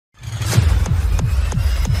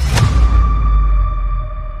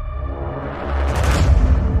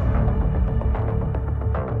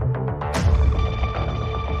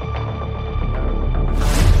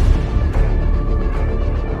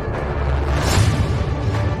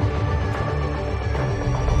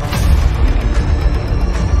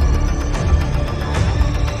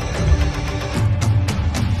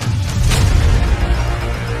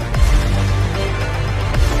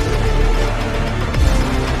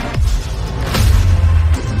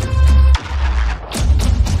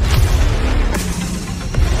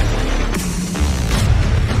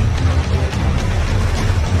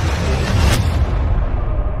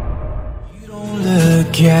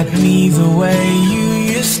at me the way you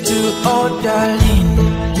used to, oh darling.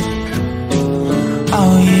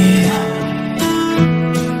 Oh yeah.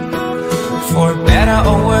 For better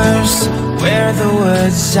or worse, were the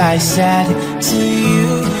words I said to you,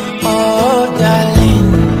 oh darling.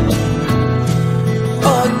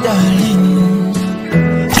 Oh darling.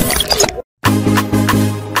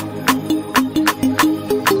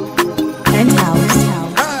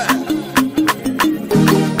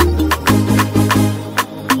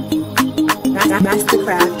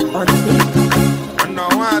 Mastercraft on the beat.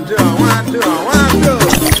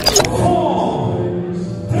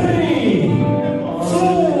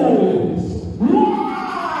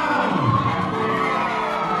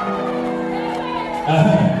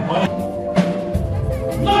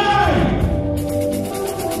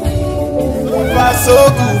 So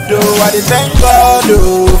good, oh, I thank God,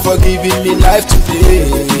 oh, for giving me life today.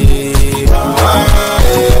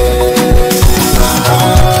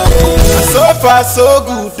 So far, so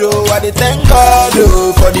good, oh, I thank God,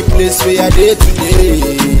 oh, for the place where I did today.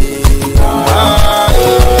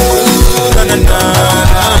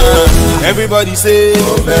 Everybody say,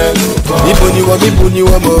 Ibuni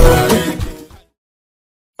wa mo.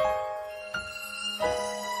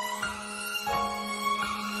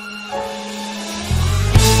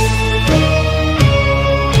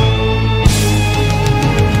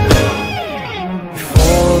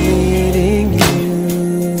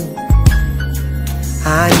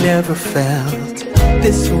 I never felt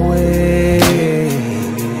this way.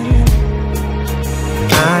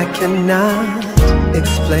 I cannot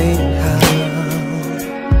explain how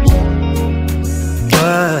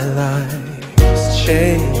my life's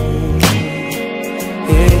changed.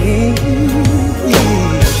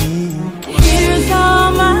 Here's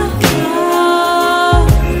all my love.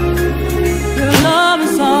 Your love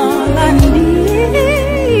is all I need.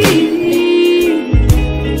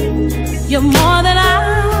 You're more than I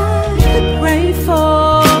could pray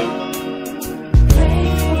for.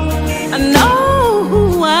 I know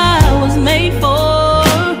who I was made for.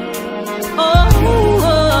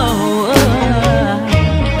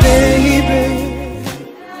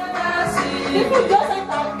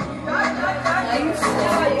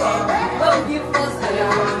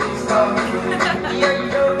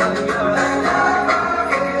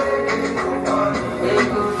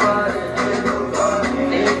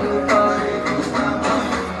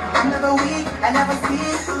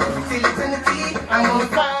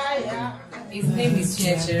 His name is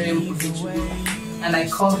Chinecherem, and I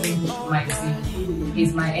call him my tea.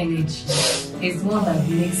 He's my energy. He's the one that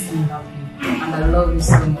makes me happy, and I love you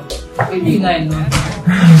so much. Baby, you know I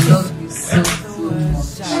love you so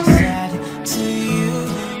much. I said to you,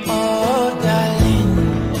 oh darling,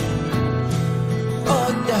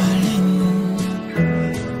 oh darling.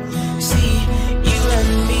 See, you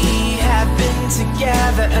and me have been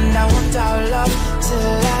together, and I want our love to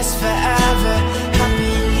last forever,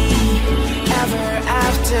 happily ever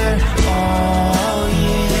after. Oh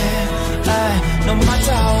yeah, no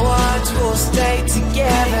matter what, we'll stay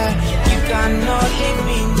together. You cannot leave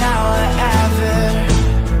me now or ever.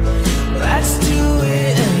 Let's do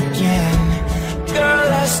it again, girl,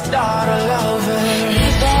 let's start all over.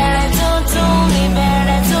 Libera tutu,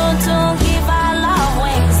 give our love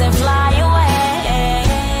wings and fly away.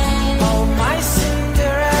 Oh my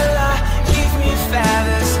Cinderella, give me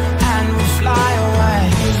feathers and we'll fly away.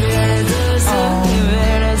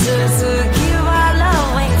 Libera tutu, give our love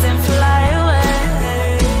wings and fly away.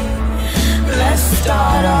 Let's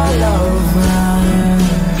start all over.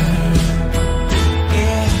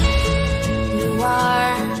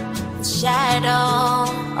 Shadow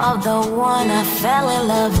of the one I fell in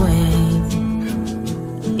love with.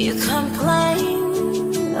 You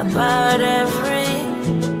complain about every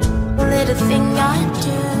little thing I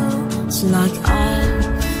do. It's like I'm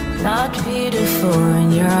not beautiful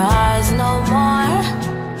in your eyes no more.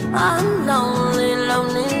 I'm lonely,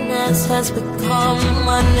 loneliness has become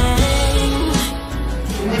my name.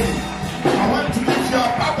 I want to lift you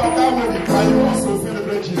up out of that wedding. Can you also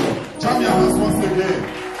celebrate Jesus? Jam your hands once again.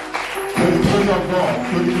 To the glory of God,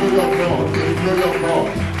 to the glory of God, to the glory of God,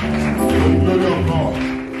 to the glory of God.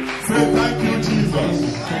 Say thank you, Jesus.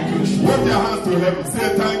 Wave your hands to heaven. Say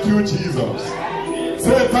thank you, Jesus.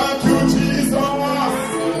 Say thank you, Jesus.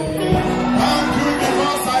 Thank you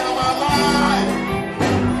because I am alive.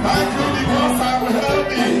 Thank you because I am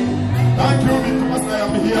healthy. Thank you because I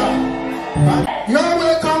am here. You're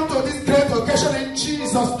welcome to this great occasion in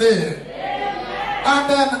Jesus' name. And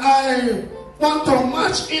then I want to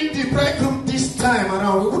march in the bridegroom this time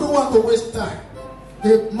around. We wouldn't want to waste time.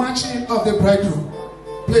 The marching of the bridegroom.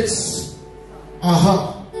 Please.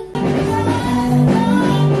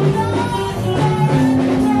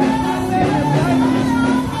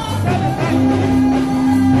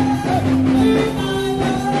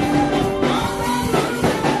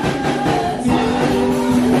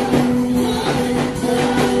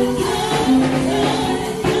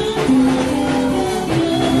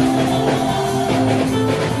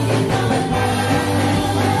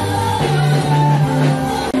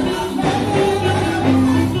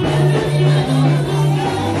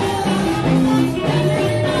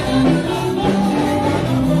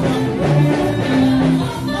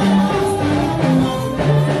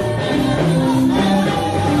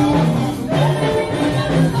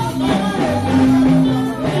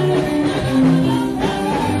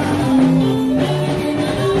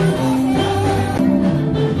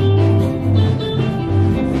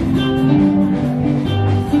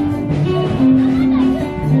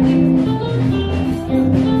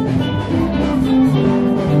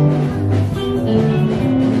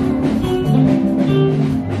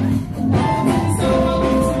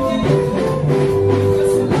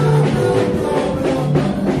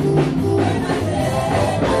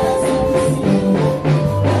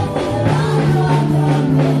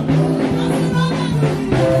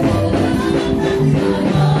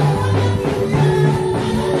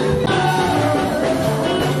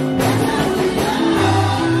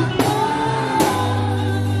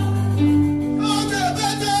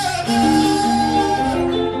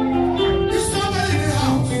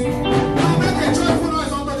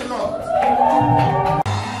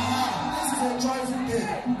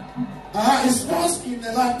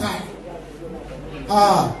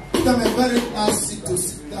 Come a very nice seat to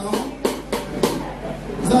sit down.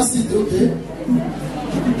 Is that seat okay?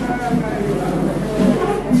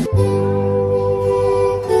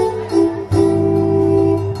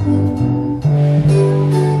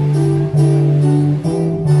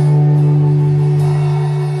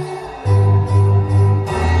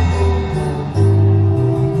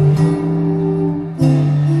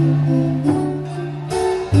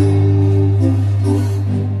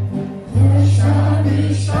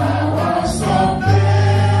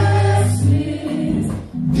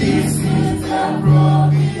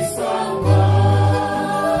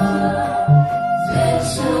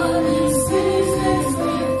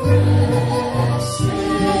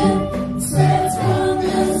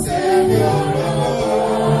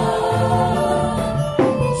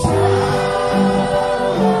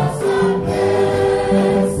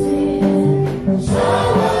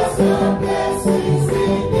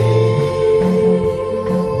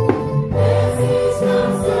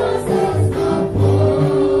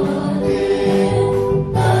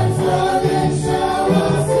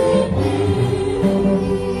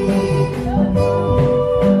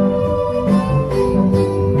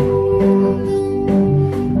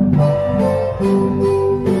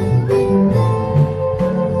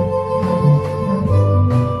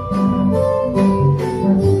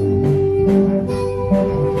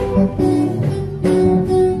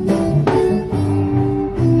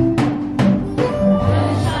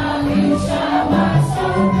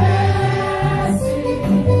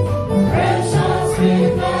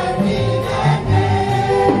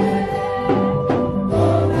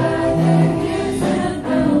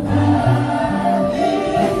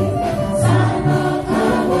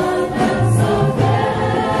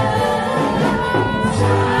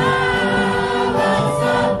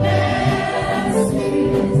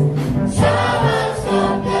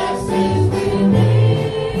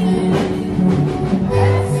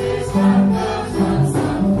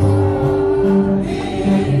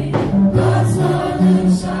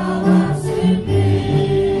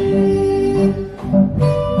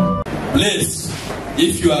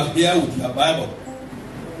 If you are here with your Bible,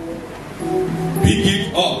 pick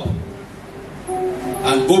it up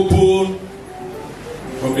and open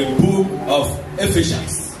from the book of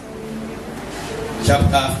Ephesians,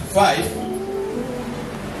 chapter 5,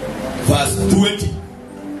 verse 20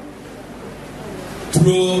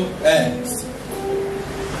 through end.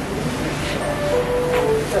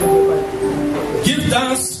 Give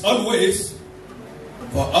thanks always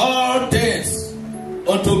for all things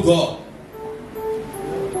unto God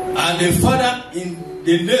and the Father in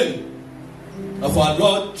the name of our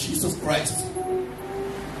Lord Jesus Christ,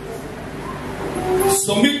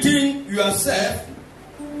 submitting yourself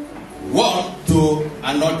one to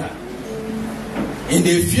another in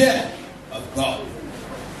the fear of God.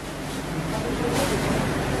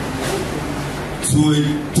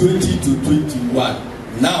 20 to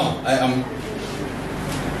 21. Now I am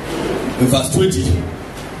in verse 20,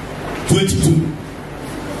 22.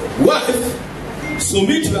 Wife,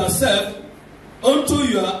 submit yourself unto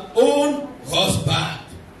your own husband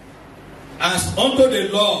as unto the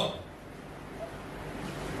Lord.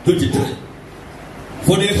 23.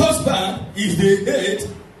 For the husband is the head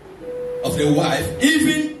of the wife,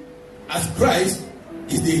 even as Christ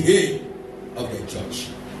is the head of the church,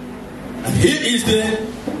 and he is the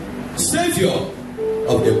Savior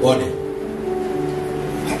of the body.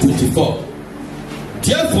 24.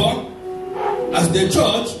 Therefore, as the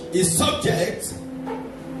church is subject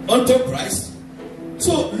unto Christ,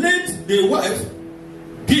 so let the wife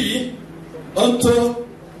be unto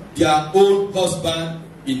their own husband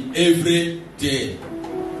in every day.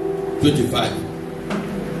 25.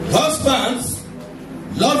 Husbands,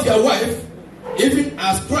 love your wife, even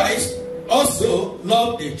as Christ also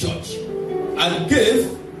loved the church and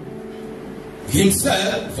gave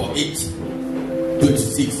himself for it.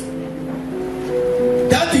 26.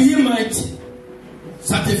 That he might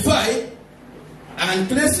sanctify and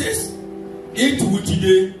cleanses it with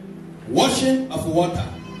the washing of water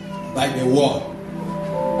by the word.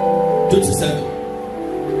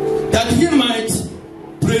 27. That he might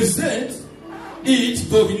present it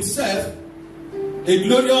to himself a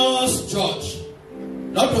glorious church,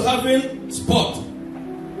 not to having spot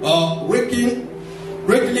or wrinkling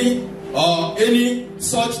or any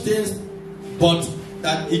such things, but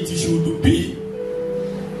that it should be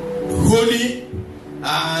holy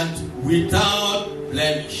and without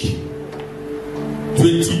blemish.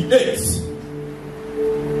 28.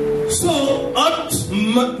 So ought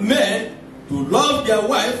men to love their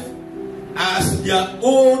wife as their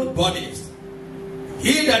own bodies.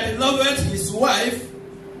 He that loveth his wife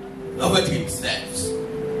loveth himself.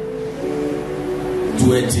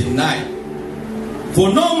 29.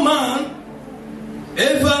 For no man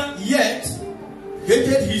ever yet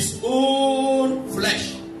hated his own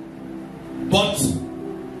flesh, but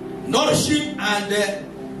nourishing and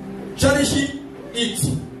cherishing it,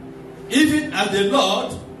 even as the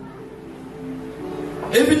Lord,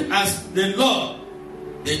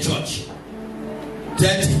 the church.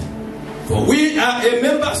 30. For we are a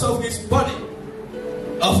members of his body,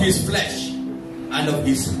 of his flesh, and of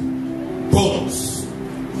his bones.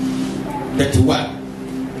 31.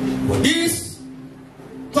 For this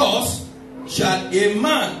cause shall a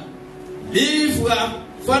man leave her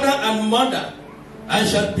father and mother, and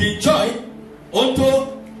shall be joined unto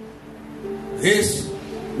his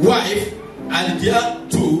wife, and their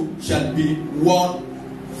two shall be one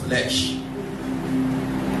flesh.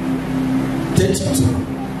 32.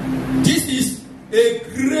 This is a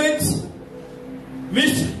great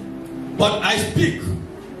mystery, but I speak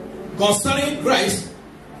concerning Christ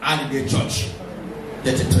and the church.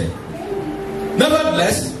 33.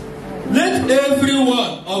 Nevertheless, let every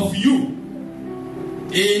one of you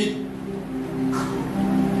in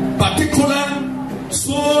particular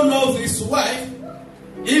so love his wife,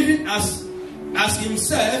 even as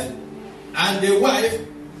himself, and the wife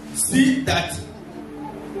see that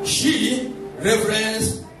she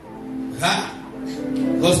reverence her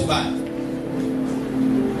husband.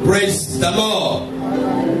 Praise the Lord.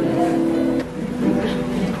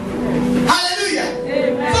 Hallelujah.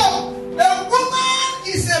 Amen. So, a woman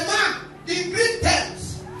is a man in Greek terms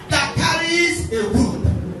that carries a wound.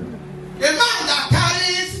 A man that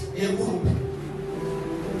carries a wound.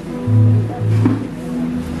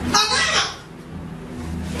 And now,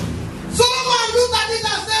 Solomon looked at it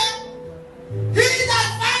and said, he that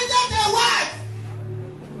findeth a wife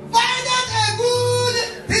findeth a good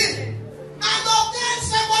thing, and obtains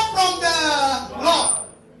favor from the Lord.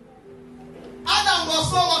 Adam was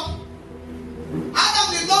so lucky. Adam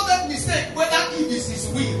did not make mistake whether it is his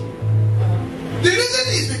will. The reason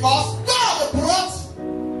is because God brought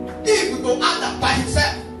Eve to Adam by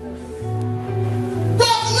himself.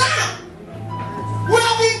 But now, we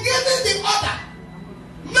have been given the order.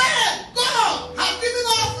 Man, God has given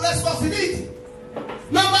us responsibility.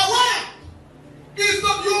 Number one is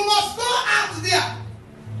that you must go out there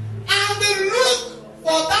and look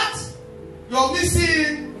for that your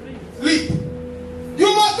missing lip. You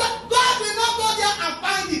must go. God will not go there and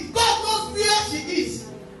find it. God knows where she is.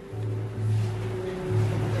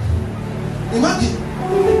 Imagine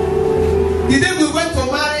the day we went to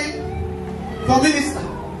marry for minister.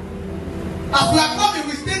 As we are coming,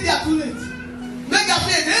 we stay there too late. Make a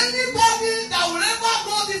plane. Anybody that will ever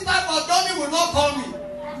go this type of journey will not call me.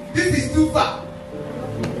 This is too far.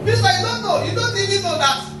 This I don't know. You don't even know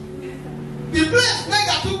that the place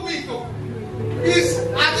Mega took me to is,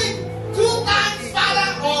 I think, 2 times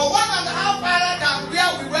farther or 1.5 farther than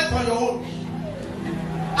where we went on your own.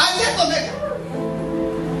 I get to Mega.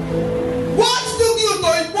 What took you to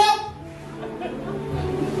inform?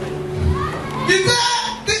 He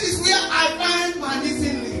said, this is where I find my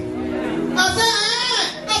missing link. I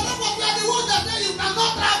said, that's not what you are the one that said you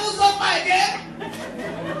cannot travel so far again.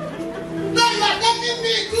 No, you are taking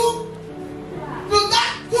me to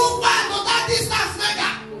that too far, to that distance, Mega.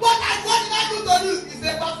 What did I do to you? He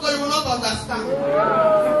said, Pastor, you will not understand.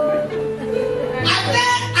 I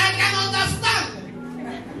said, I can understand.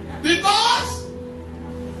 Because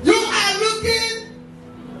you are looking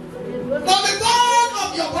for the bone of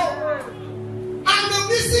your bone. And the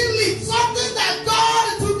missing link, something that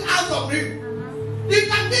God took out of you. It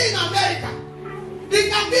can be in America. It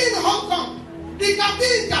can be in Hong Kong. It can be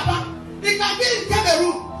in Japan. It can be in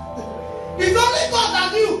Cameroon. It's only God that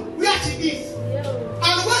knew where she is.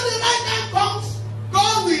 And when the right time comes,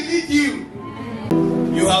 God will lead you.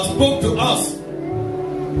 You have spoke to us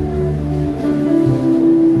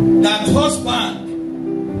that husband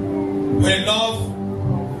will love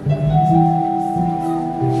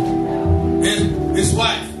his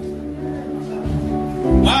wife.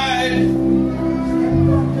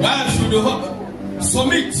 Why should the husband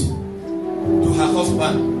submit to her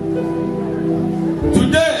husband?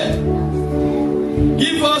 Today,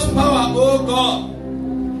 give us power, oh God,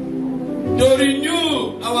 to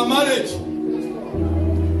renew our marriage.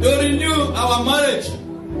 To renew our marriage.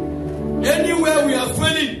 Anywhere we are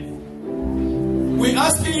failing, we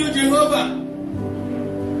asking you, Jehovah,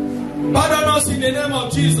 pardon us in the name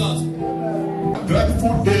of Jesus. A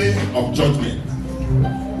dreadful day of judgment,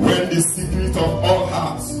 when the secret of all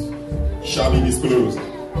hearts shall be disclosed,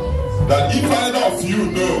 that if either of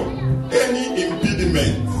you know any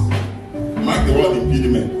impediment, mark the word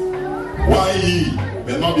impediment, why ye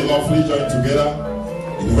cannot be lawfully joined together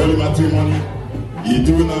in holy matrimony, ye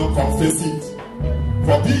do now confess it.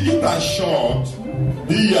 For be ye assured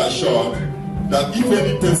that if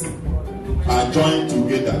any person are joined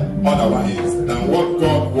together otherwise than what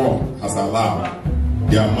God has allowed,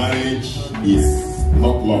 their marriage is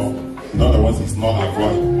not lawful. In other words, it's not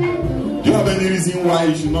avoid. Do you have any reason why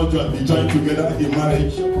you should not be joined together in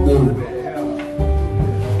marriage? No.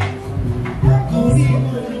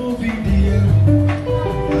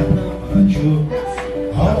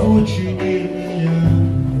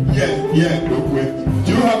 Yeah, look with.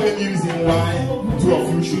 Do you have any reason why two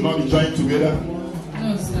of you should not be joined together?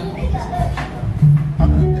 No, sir.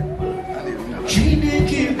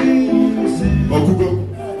 Okugo?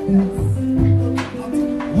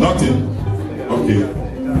 Nothing? Okay.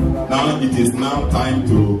 Now it is now time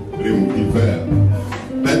to remove the veil.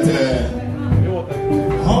 But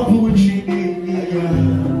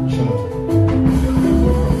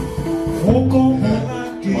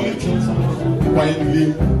quietly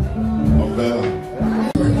of veil.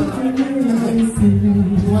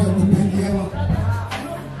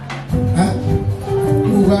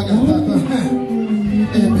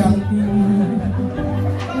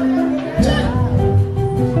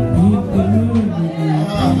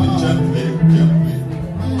 Gently.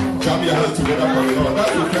 Jam your hands together for the Lord.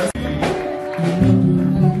 That's the first.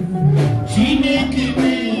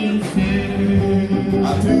 I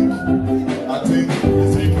think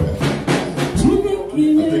it's equal.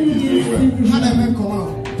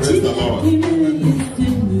 Praise the Lord.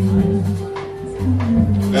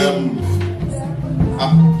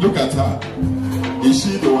 Look at her. Is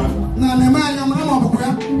she the one? I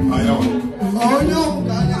am.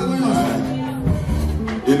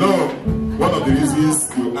 You know, one of the reasons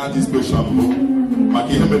you add this question, like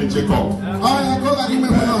you hear me Jacob.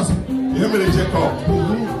 You hear me Jacob.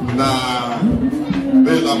 Nah,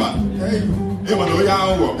 Belama.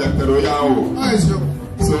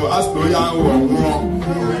 So as to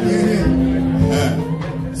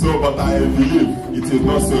so, but I believe it is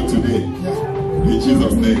not so today. In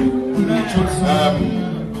Jesus' name.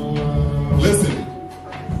 Listen.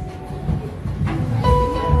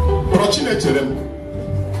 Chinecherem,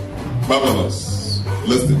 Babylons,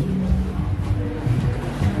 listen.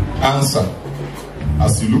 Answer.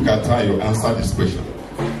 As you look at her, you answer this question.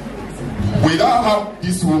 Without have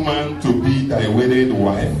this woman to be thy wedded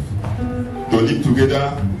wife, to live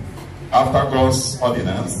together after God's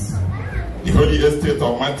ordinance, the holy estate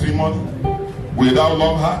of matrimony, without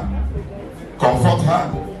love her, comfort her,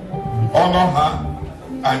 honor her,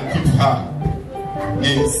 and keep her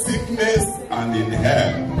in sickness and in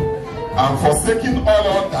health, and forsaking all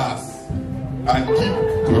others, and keep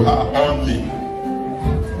to her only,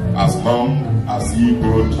 as long as ye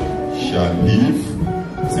both shall live.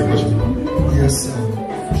 Say question. Yes, sir.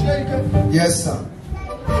 Yes, sir.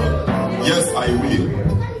 Yes, I will.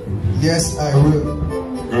 Yes, I will.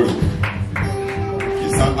 Good.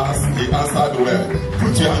 He answered well.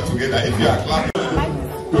 Put your hands together if you are clapping.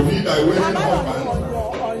 To be thy wedded husband,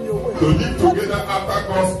 to live together after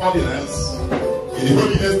God's ordinance in the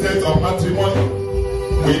holy estate of matrimony,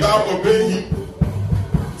 without obeying him,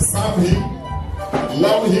 serve him,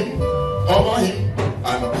 love him, honor him,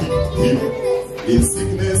 and keep him in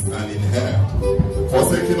sickness and in health,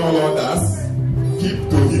 forsaking all others, keep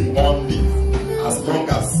to him only, as long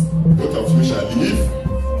as both of you shall live.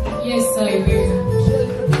 Yes, I will.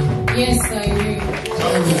 Yes, I will.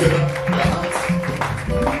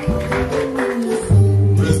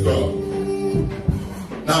 Praise God.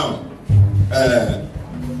 Now,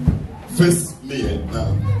 face me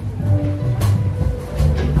now.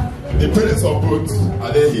 The parents of both,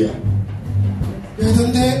 are they here? The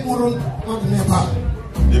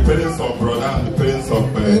parents of brother and the parents of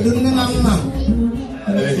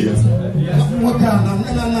are they here?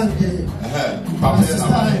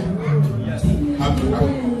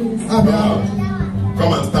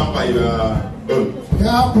 Come and stand by your own.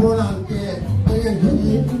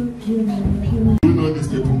 Do you know these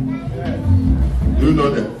people? Do you know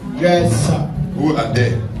them? Yes, sir. Who are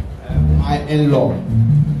they? My in-law.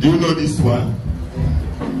 Do you know this one?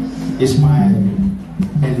 Is my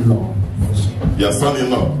in-law. Your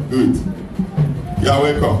son-in-law. Good. You are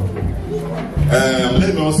welcome.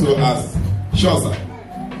 Let me also ask. Sure, sir.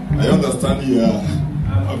 I understand you are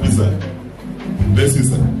officer. Bless you,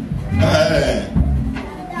 sir.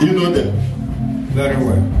 Do you know them? Very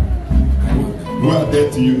well. Who are they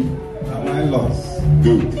to you? My in-laws.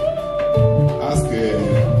 Good. Ask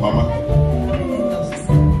Mama.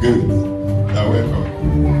 Good. You are welcome.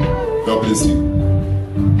 God bless you.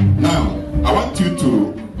 Now, I want you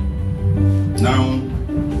to now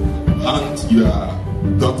hand your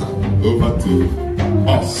to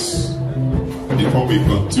us before we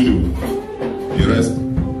continue the rest.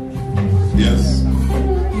 Yes.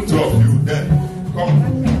 Two of you then come.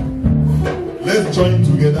 Let's join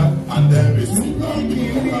together and then receive our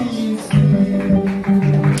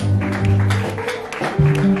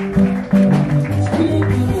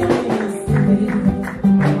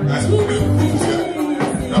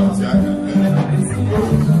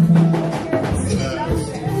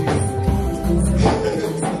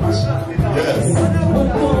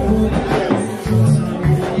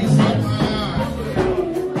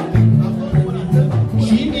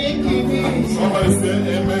Somebody say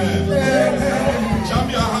amen. Clap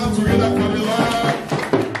your hands together for the Lord.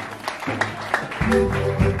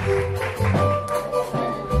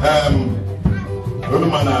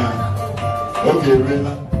 Okay,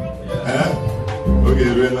 Rena.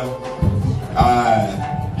 Okay, Rena.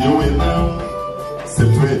 You will now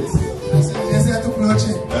separate.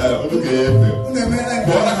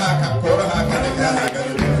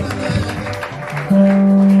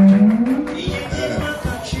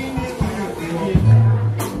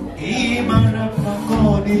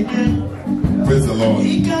 Praise the Lord.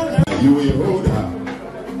 You will hold her.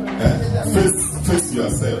 Face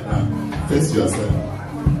yourself now. Face yourself.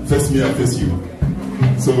 Face me and face you.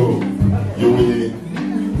 So you will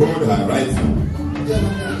hold her right hand.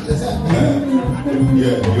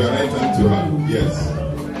 Yeah, you are right hand to her. Yes.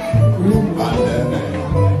 And then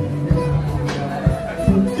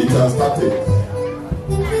it has started.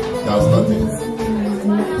 It has started.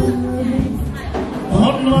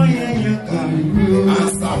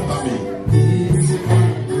 Ask after me.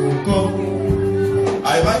 I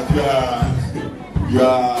like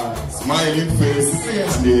your smiling face.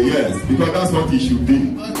 Yes, because that's what it should be.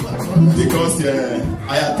 Because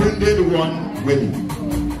I attended one wedding.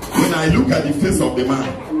 When I look at the face of the man,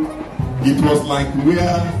 it was like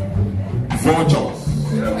where vultures.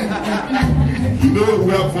 You know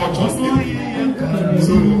where vultures live.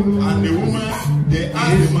 So, and the woman, they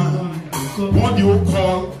asked the man, what do you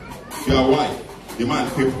call your wife? The man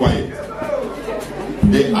kept quiet.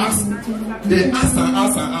 They asked and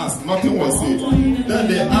asked. Nothing was said. Then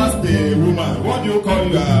they asked the woman, what do you call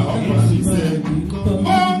your husband? She said,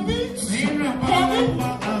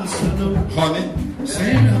 honey.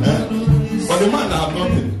 But the man had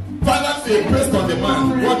nothing. Father said, pressed on the man,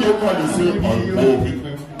 what do you call his name?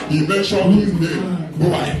 He mentioned his name,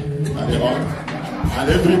 boy, at the altar. And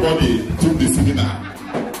everybody took the signal.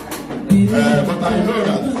 But I know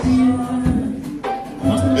that.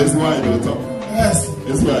 That's why I don't talk. Yes.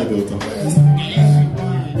 That's why I don't talk. Yes.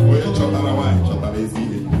 Oh, yeah, chotara wine, chotara is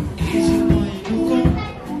easy.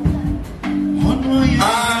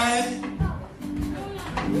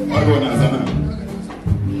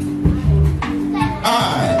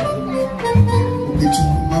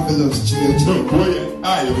 Marvelous Chinecherem. No, I,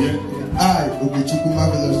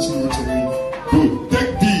 Marvelous Chinecherem. Good.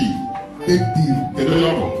 Take thee.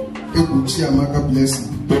 Chiamaka blessing.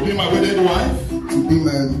 To be my wedded wife. To be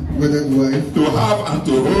my wedded wife. To have and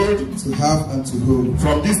to hold. To have and to hold.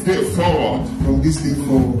 From this day forward. From this day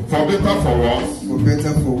forward. For better, for worse. For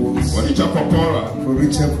better, for worse. For richer, for poorer. For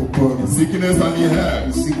richer, for poorer. Sickness and in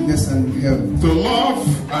health. Sickness and in health. To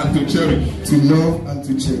love and to cherish. To love and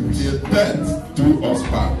to cherish. Till death do us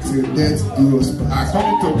part. Till death do us part.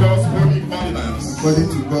 According to God's holy ordinance. According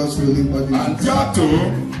to God's holy ordinance. And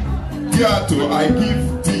thereto I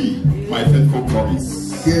give thee my faithful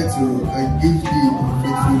promise. Thereto I give thee my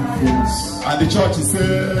faithful promise. And the church is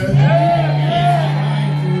saying,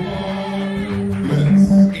 yes.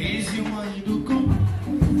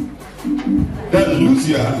 Then lose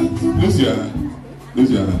your hand.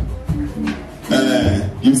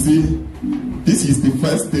 You see, this is the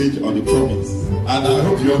first stage of the promise. And I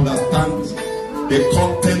hope you understand the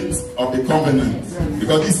content of the covenant.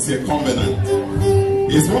 Because this is a covenant.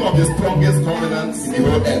 It's one of the strongest covenants in the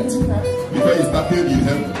whole earth. Because it started in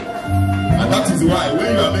heaven. And that is why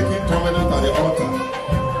when you are making covenant at the altar,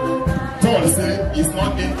 Paul said it's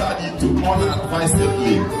not entered into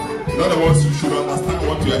unadvisedly. In other words, you should understand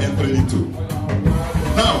what you are entering into.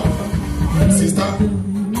 Now, sister,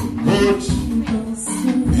 hold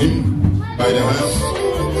him by the hand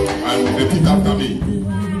and repeat after me.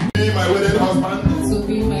 Be my wedded husband. To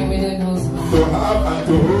be my wedded husband. To have and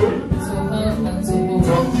to hold. To have and to hold.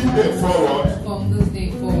 From this day forward. From this day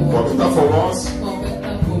forward. For better, for worse. For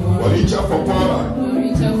better, for worse. For richer, for poorer. For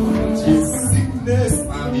richer, for richer. In sickness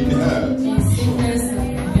and in health. In sickness and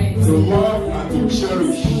in health. To love and to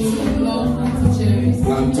cherish. To love and to cherish.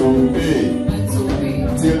 And to obey. And to obey.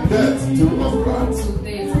 Till death do us part. Till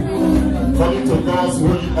death do us part. According to God's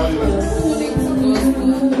holy ordinance. According to God's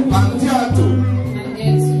holy ordinance. And thereto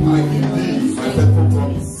I give thee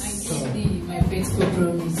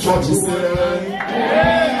what she said.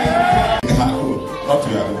 Her own, not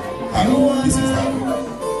your own. Her own. This is her own.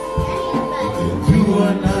 Okay. You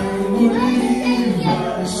and I will leave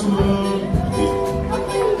my soul.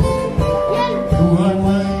 You and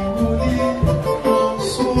I will leave my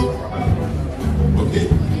soul. Okay.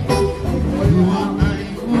 You and I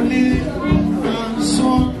will leave my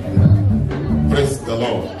soul. Praise the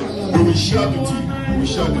Lord. We will share the tea. We will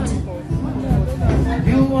share the tea.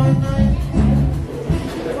 You and I.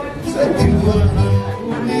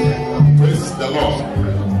 Praise the Lord.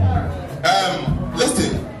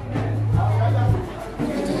 Listen.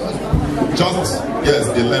 Just yes,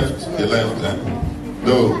 they left.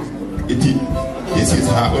 No, this is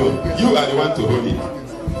her own. You are the one to hold it.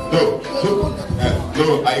 No,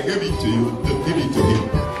 I gave it to you. Give it to him.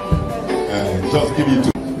 Just give it to.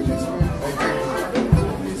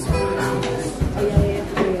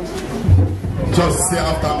 Just say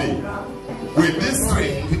after me. With this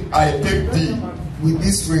ring, I take thee. With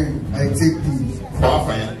this ring, I take thee.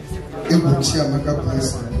 Chiamaka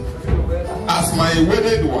blessing. As my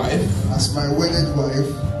wedded wife. As my wedded wife.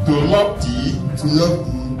 To love thee. To love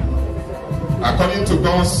thee. According to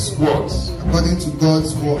God's word. According to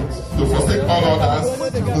God's word. To forsake all others.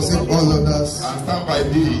 To forsake all others. And stand by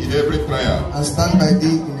thee in every trial. And stand by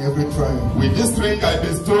thee in every trial. With this ring I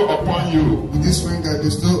bestow upon you. With this ring I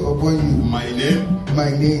bestow upon you. My name. My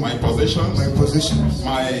name. My possessions. My possessions.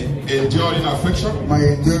 My enduring affection. My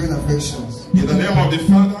enduring affections. In the name of the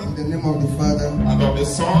Father. In the name of the Father. And of the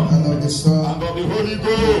Son. And of the Son. And of the Holy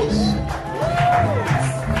Ghost.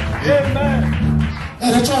 Amen.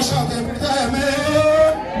 And the church shout amen.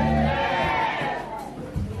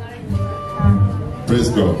 Praise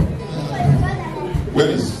God. Where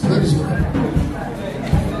is your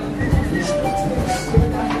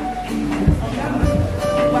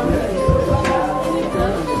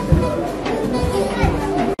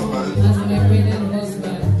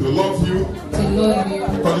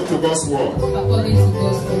according to God's word. According to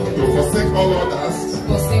God's word. To forsake all others.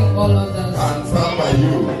 Forsake all others. And stand by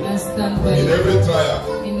you. And stand by in you. every trial.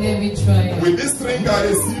 In every trial. With this ring I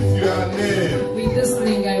receive your name. With this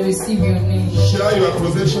ring I receive your name. Share your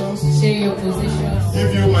possessions. Share your possessions.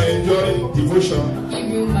 Give you my enduring devotion. Give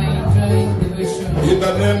you my enduring devotion. In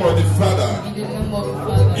the name of the Father. In the name of the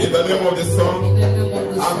Father. In the name of the Son. In the name of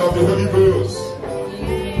the Son. And of the Holy Ghost.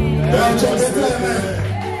 Then just say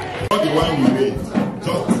not the one you made.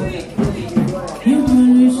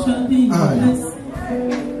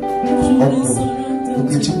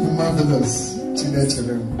 Marvelous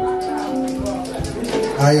Chinecherem.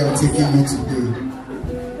 I am taking you today,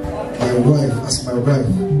 my wife, as my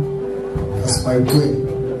queen,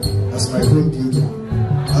 as my home builder,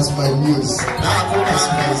 as my muse, as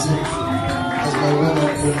my zing, as my one and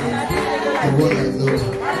only, the one I love,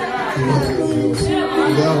 the one I love.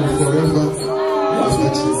 Now forever,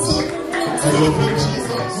 Jesus. I love you,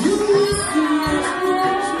 Jesus.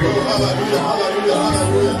 Oh, hallelujah, hallelujah,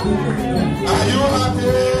 hallelujah. Are you happy?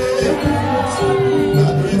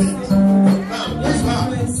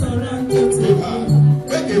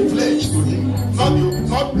 Make a pledge to him.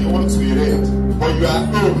 Not the ones we read, but you are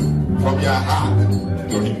known from your heart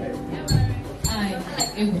to him. I,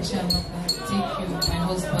 Chiamaka, take you, my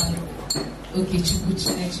husband,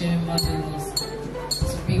 Chinecherem,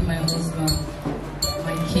 to be my husband,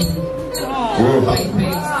 my king, my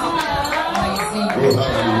best, my zing, the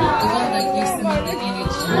one that gives me the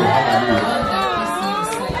energy, the one that gives me the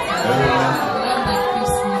sight, the one that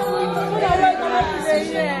gives me the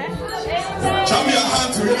Jump your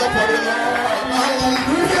hand together for the Lord.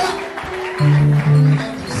 Hallelujah.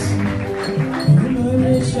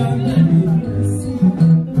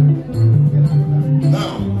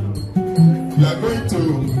 Now, you are going to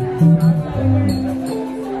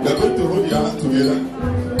hold your hand together.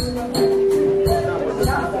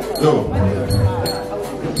 No.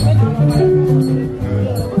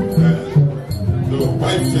 No,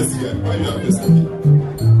 why face here? Why you are facing here?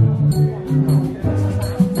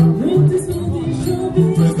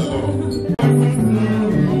 Praise the Lord.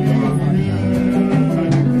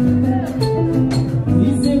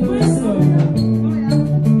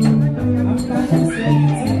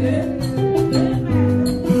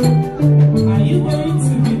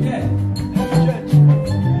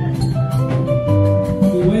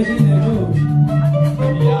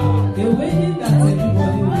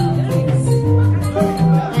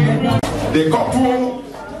 The couple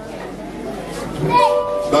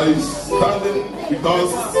that is standing with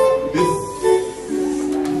us this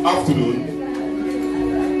afternoon,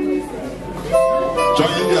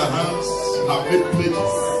 joining their hands, have made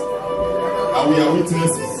pledges, and we are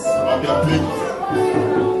witnesses of their pledges.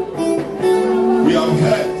 We have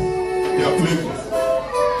heard their flavors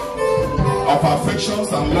of affections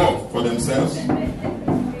and love for themselves, and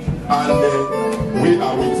we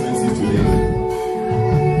are witnesses today.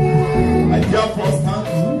 I therefore stand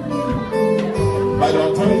by the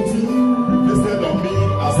authority vested on me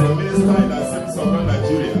as a minister in the Assembly of God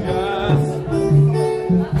Nigeria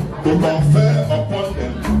to confer upon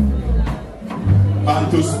them and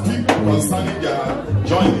to speak concerning their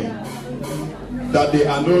joining that they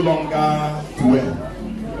are no longer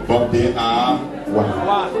 12, but they are one.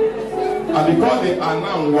 And because they are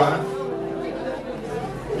now one,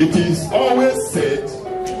 it is always said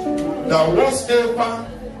that whatsoever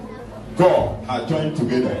God has joined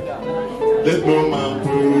together, let no man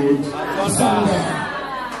put asunder.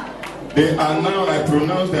 They are now, I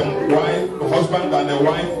pronounce them wife, husband and a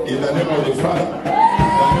wife in the name of the Father, in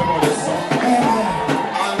the name of the Son,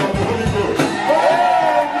 and of the Holy Ghost.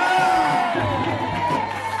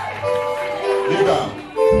 Leader,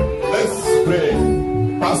 let's pray.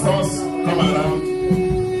 Pastors, come around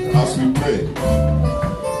as we pray.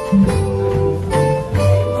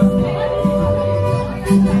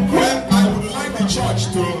 Well, I would like the church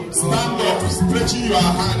to stand up, stretching your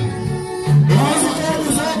hand.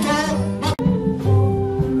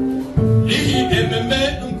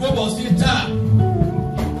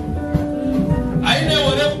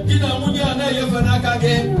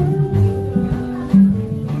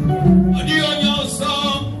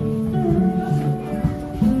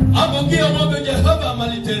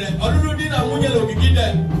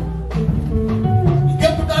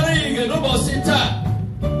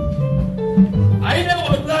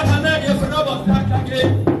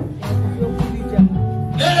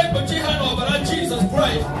 Jesus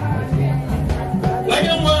Christ. Like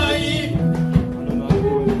a wine,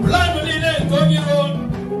 blindly going on.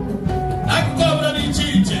 I cover the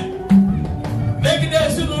cheat. Make it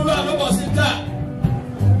as soon as I was in time.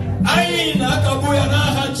 I ain't not a boy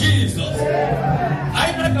Jesus.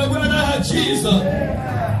 I not a boy Jesus.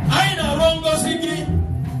 I not wrong go siki.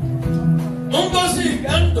 Ungo siki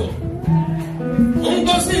ando.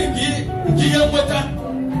 Ungo siki kiyamota.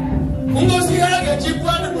 Ungo siki aga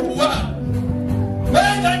chipwana kuwa.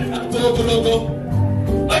 Wega atogologo.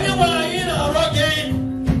 Anya wa ina roge.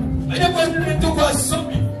 Anya kwa nitu kwa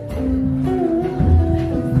sobi.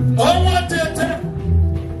 Onwa tete.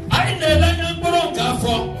 Aina lanya mboronga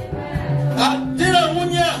fo. Adira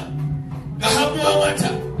munya. Kahamu wata.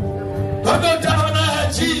 Kodo tawana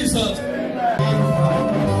Jesus.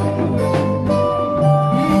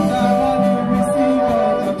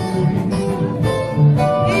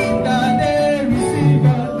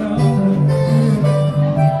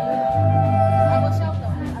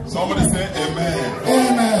 Somebody say amen.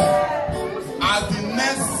 Amen. As the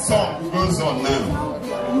next song goes on now,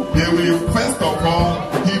 they will first of all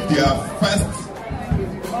give their first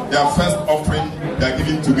offering. They are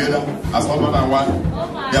giving together as husband and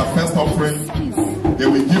wife. Their first offering, they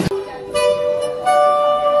will give.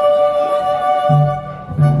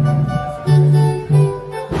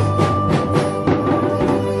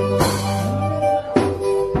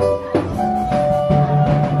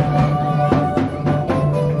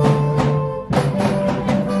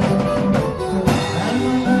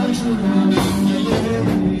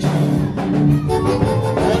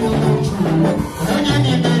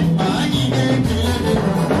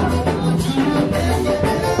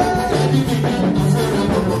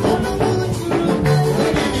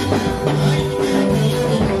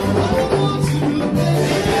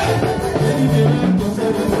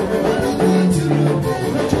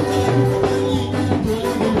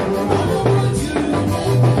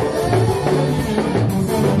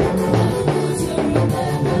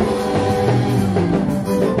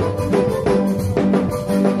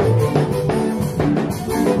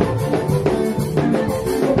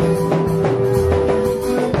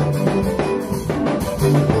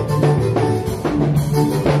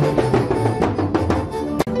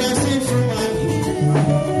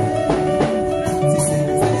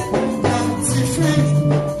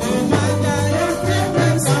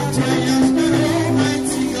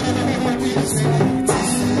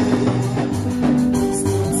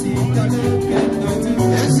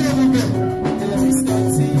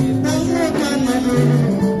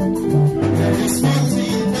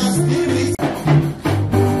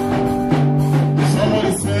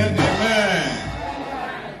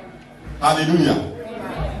 Hallelujah.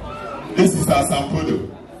 This is our Sampodo.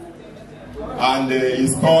 And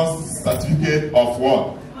it's called certificate of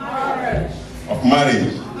what? Marriage. Of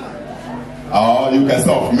marriage. Or you can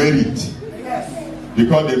say of merit.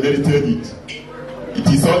 Because they merited it. It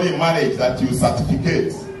is only marriage that you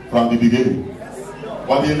certificate from the beginning.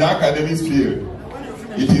 But in the academic field,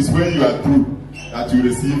 it is when you are through that you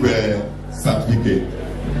receive a certificate.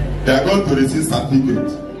 They are going to receive certificate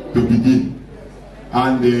to begin.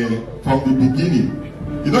 And from the beginning,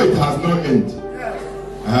 you know it has no end.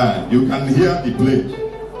 You can hear the pledge.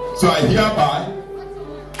 So I hereby,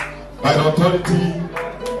 by the authority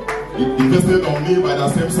invested on me by the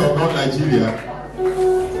Assemblies of God Nigeria,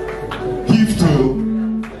 give to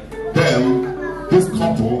them, this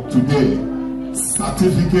couple today,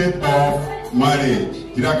 certificate of marriage.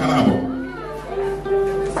 Chinecherem.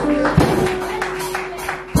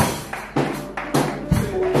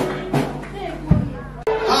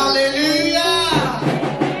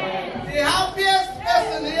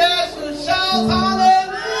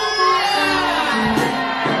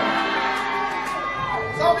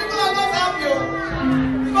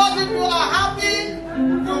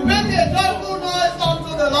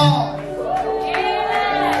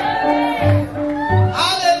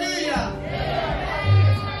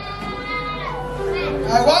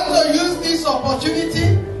 Opportunity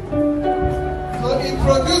to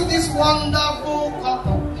introduce this wonderful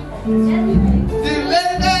couple, the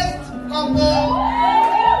latest couple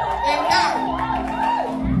in town.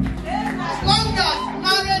 As long as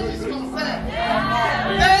marriage is concerned,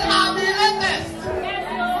 they are the latest.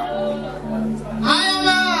 I am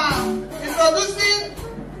introducing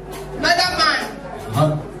Megaman,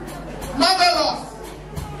 Marvelous,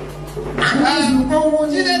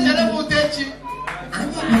 Chinecherem.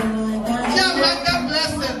 Chiamaka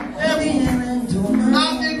blessing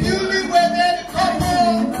and the newly wedded couple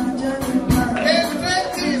is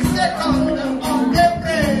 22nd of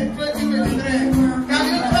April 2023. Can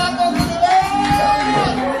you clap on the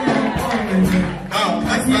Lord? Now,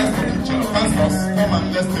 let's the picture. Pastors, come and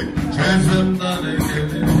let's take pictures.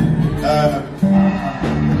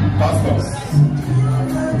 Pastors.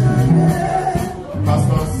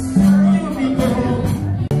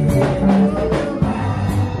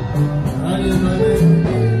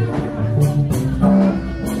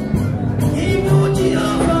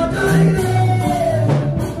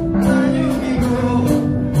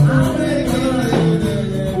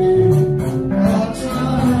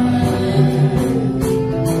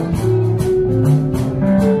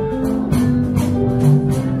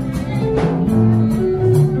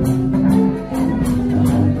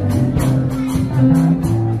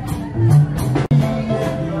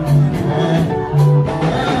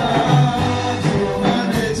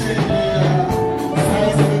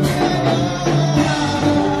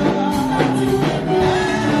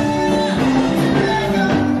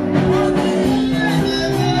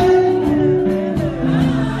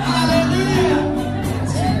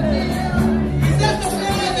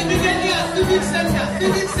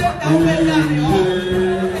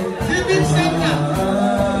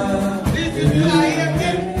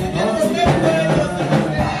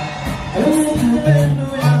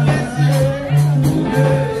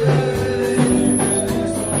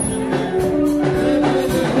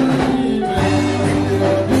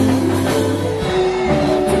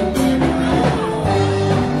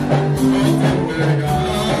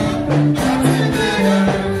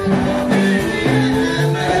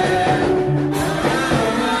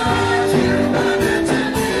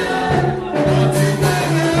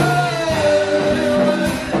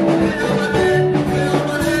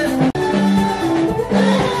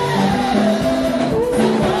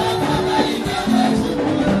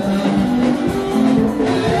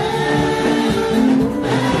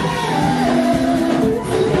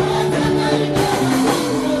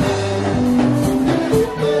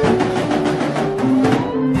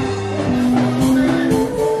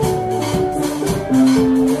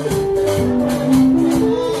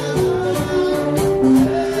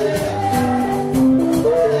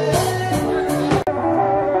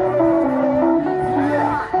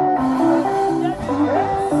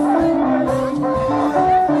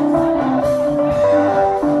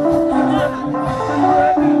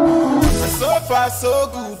 So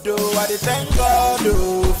good, though. I thank God,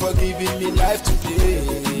 oh, for giving me life today.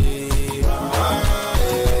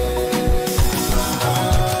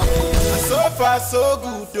 So far, so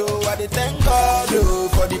good, though. I thank God, oh,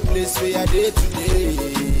 for the place where I did today.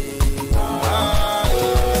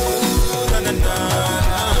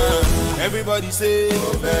 Everybody say,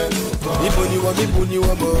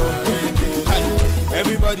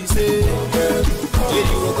 Everybody say,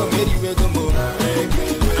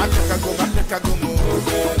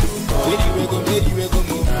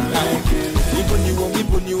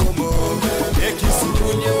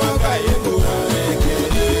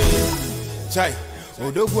 Chai,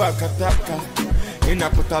 Odogu akataka,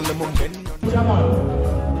 inapotala momeno.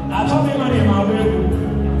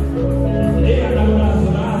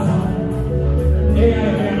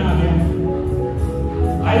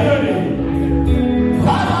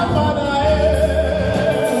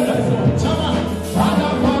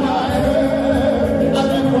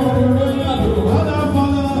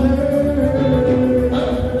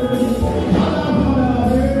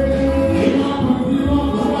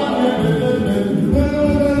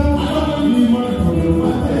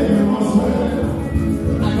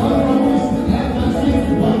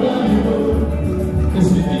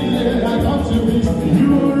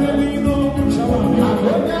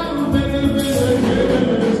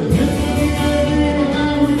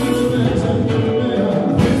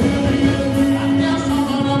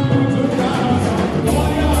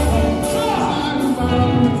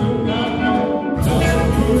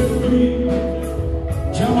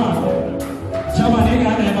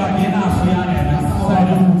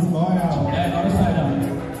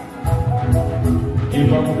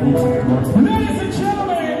 Ladies and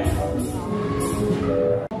gentlemen,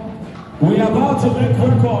 we are about to make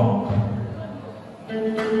one call.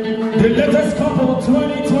 The latest couple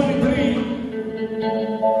 2023,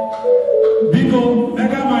 Bingo,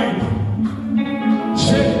 Megamind,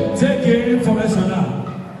 take it information now.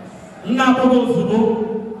 Nabogo Zubo,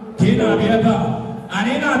 Kina Biaba,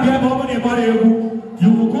 and in Abiaba, you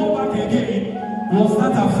will go back again, we'll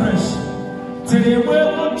start afresh. Till they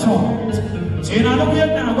will talk. In another way,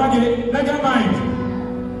 now, Megamind,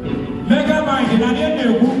 in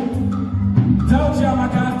another way, tell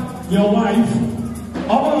Chiamaka, your wife,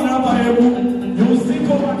 you will still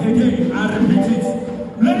go back again and repeat it.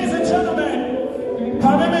 Ladies and gentlemen,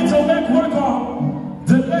 permit me to make work on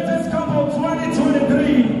the latest couple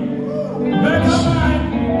 2023. Megamind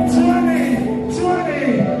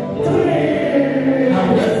 2023. I'm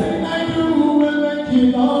guessing I do when I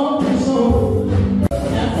keep on the show.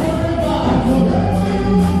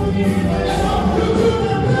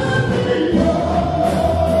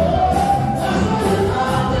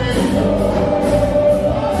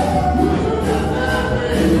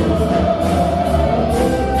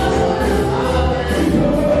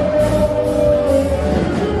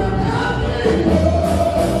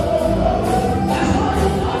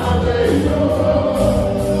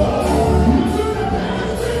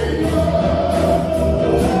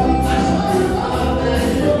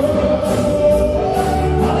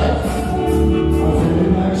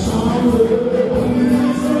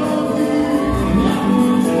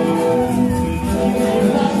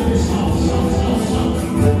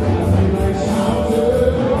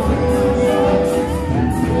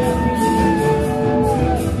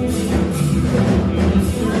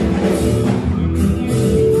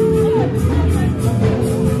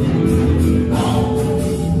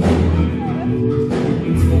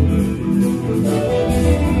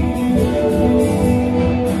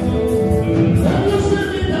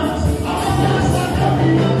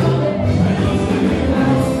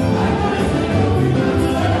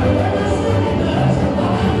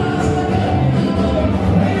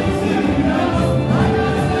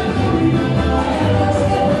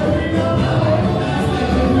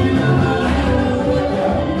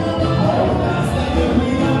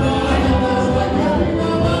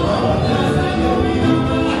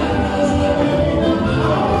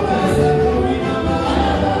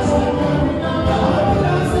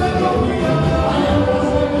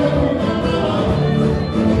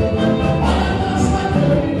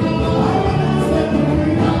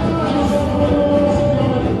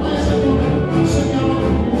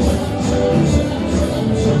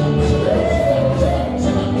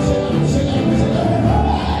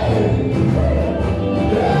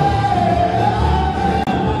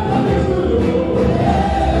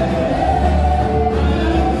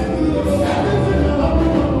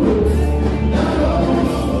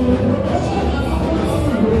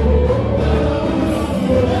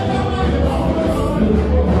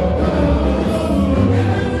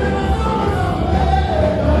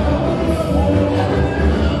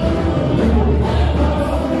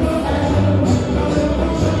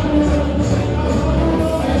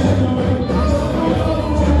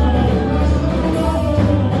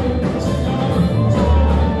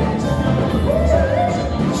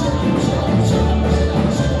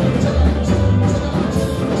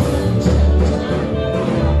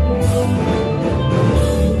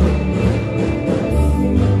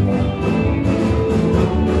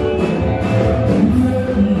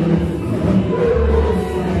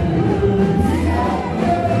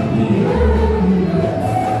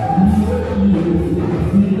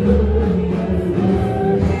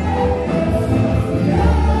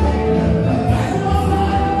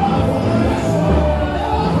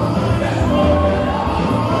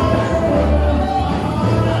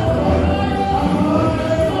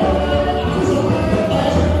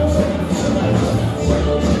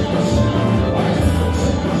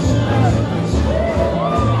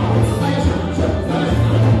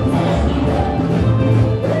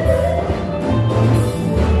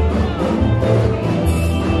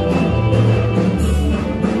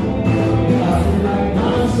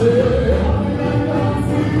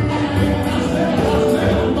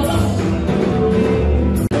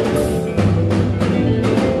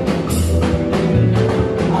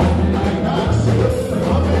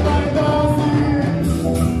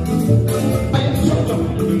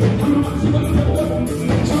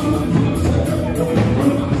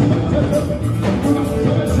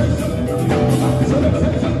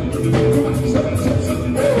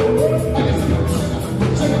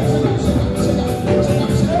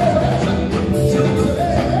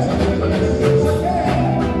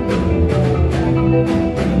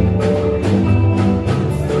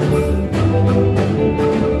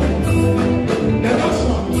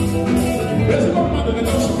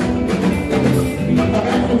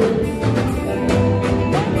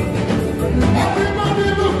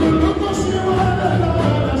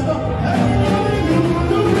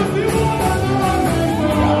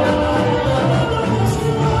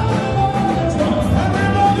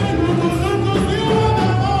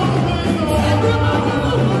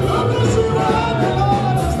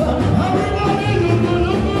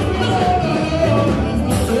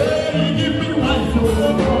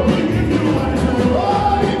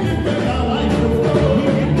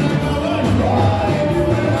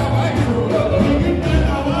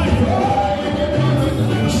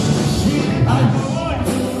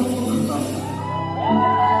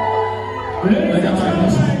 Ladies and gentlemen,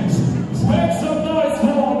 make some noise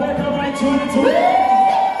for Mega Mike 22.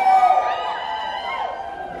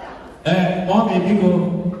 Mommy, Biko,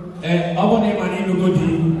 Abone Mani Lugodi.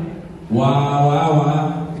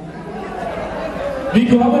 Wow.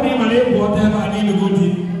 Biko, Abone Mani whatever Lugodi.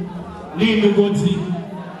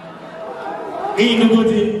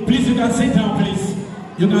 Please, you can sit down, please.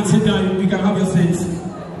 You can sit down, you can have your seats.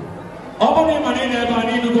 Abone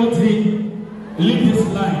Mani Lugodi. Leave this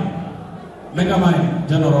line. Mega Mike,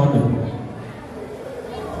 General. Don't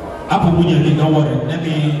worry. Let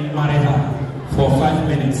me marry her for 5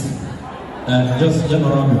 minutes. Just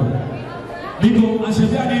General. Because I should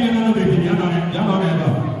be a baby. You're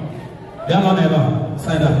never.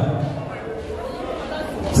 Side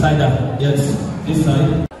up. Yes. This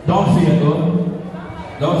side. Don't fear, God.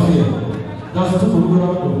 Don't fear. Just to go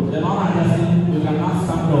up. The mama just you can ask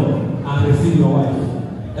stand up and receive your wife.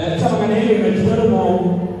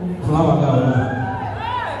 Flower girl.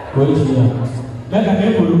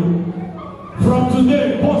 From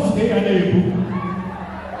today, boss,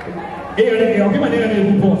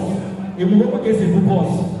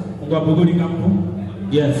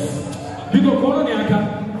 yes. Because Koroniaka,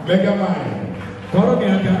 Mega Mine.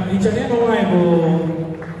 Koroniaka, it's a name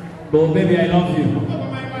of baby, I love you.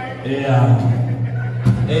 Yeah.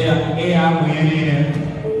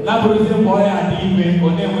 That was the boy I did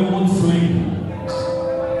when they won't swing.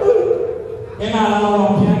 And I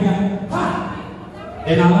love Piaga.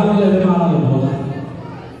 And I love the Mala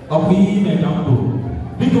of me, Megambo.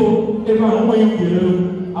 Because if I know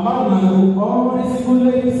you, about all the single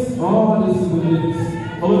ladies. Oh,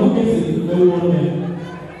 look at it, the woman.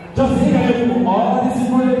 Just say all the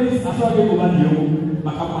single ladies, I saw you over you,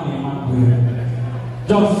 Macapani.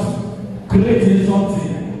 Just create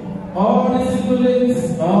something. All the single ladies.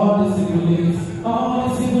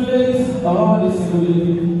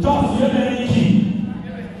 Just you're very key.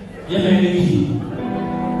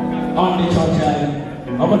 On the church,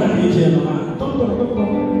 I'm going to be here.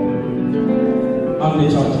 On the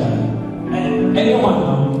church, anyone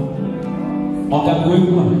now? On the going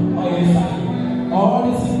one. Oh, yes, all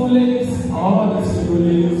the single ladies.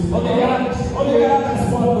 Okay, that's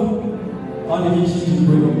what. On the beach,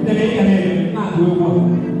 the lady not going one.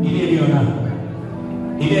 He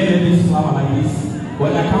gave this flower like this.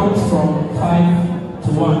 When I count from 5 to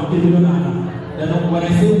 1, then when I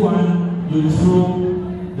say 1, you throw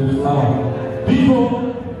the flower. People,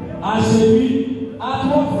 I should be at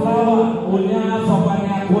what flower only as of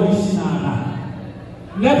my question.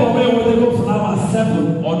 Never may want to go flower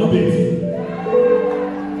 7 or no baby.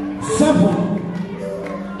 7.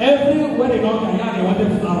 Every wedding on the want the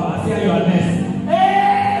flower, I say you are next.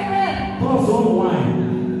 Amen. Pour some wine.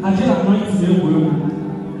 I just anoint the room.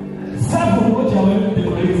 7 what you are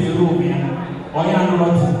decorate the room here. Or you are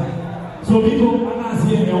not. So people are not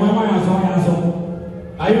saying, and when I saw,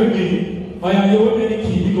 are you okay? Or are you okay?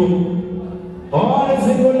 All the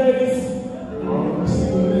single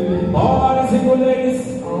ladies.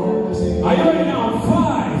 Are you ready now?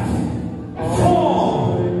 5,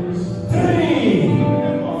 4, 3,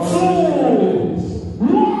 2,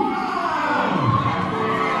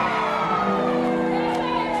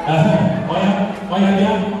 1.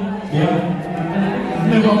 Yeah.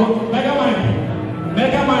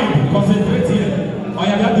 Mega mind. Concentrate here.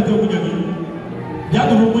 That the room.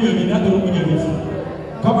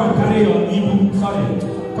 Come and carry your evil. Sorry.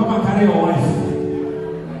 Come and carry your wife.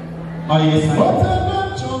 Oh yes.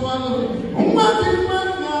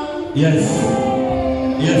 Yes.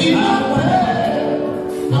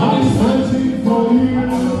 I'm searching for you.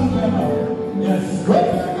 Yes.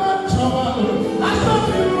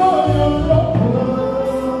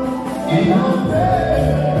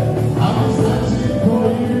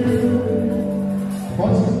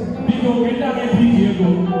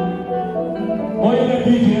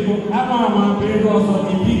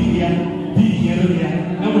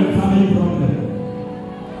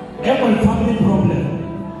 Family problem.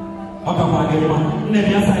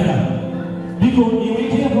 Because if we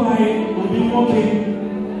can't buy, we'll be working.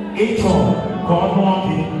 God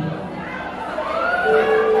walking.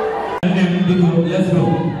 And then let's go.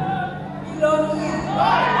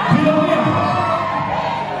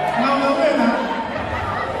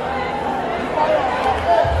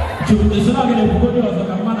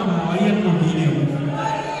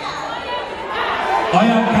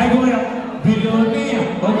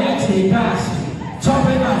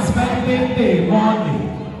 Chopping and spending day money.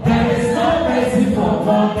 There is no mercy for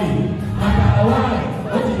money. Why?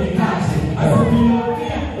 What did they cash? I said,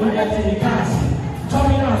 we get the cash.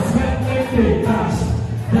 Chopping and spending day cash.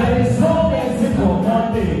 There is no mercy for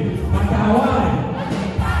money. Why?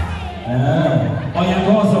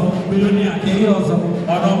 billionaire, okay, also,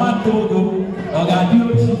 or no man togo, or Gadio.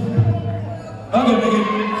 Okay, make it.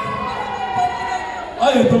 Oh,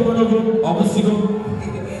 you togo, or Musigo.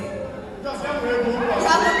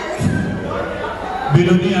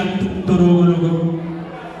 Billionaire, Toro,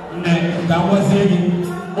 that was it.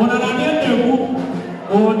 On an onion,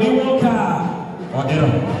 or the walker, or the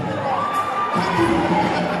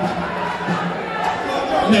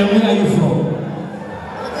where are you from?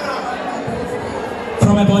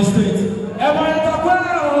 From a boy street.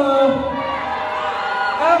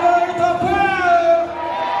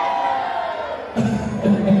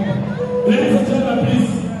 Ladies and gentlemen,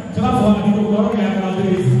 please clap for me.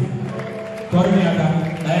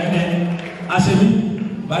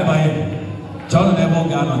 Bye bye. John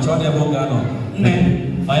Nebogano, John Nebogano. Ne,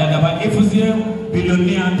 I am about Efusia,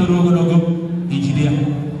 billionaire to Rogo, engineer.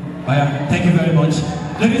 Thank you very much.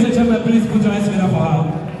 Ladies and gentlemen, please put your hands together for her.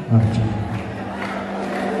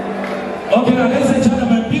 Okay, now, ladies and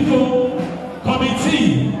gentlemen, Biko,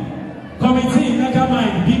 committee, never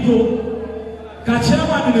mind, Biko,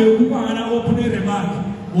 Chiamaka will opening remark.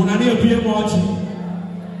 Unani a beer marching.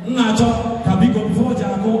 Nacho, Kabiko before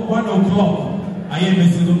Jaco, 1 o'clock. I am a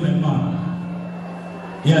single member.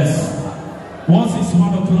 Yes. Once it's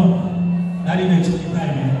 1 o'clock, that is the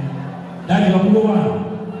time. That is a blue one.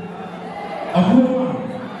 A blue one.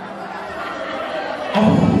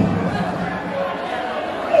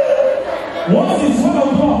 Once it's 1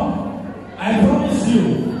 o'clock, I promise you,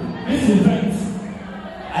 this event,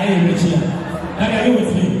 I am rich here. That are you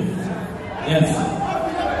with me? Yes.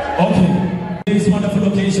 Okay. This wonderful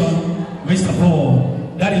occasion, Mr. Paul.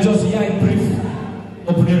 That is just here in brief.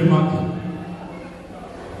 Opening remark.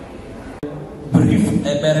 Brief,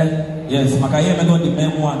 better. Yes, Makaya me got the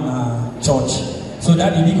main one church. So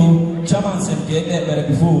that you go, Chairman said get better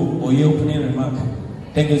before or you opening remark.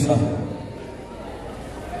 Thank you, sir.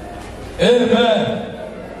 Amen.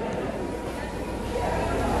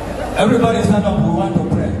 Everybody stand up. We want to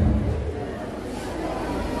pray.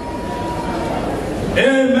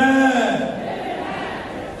 Amen.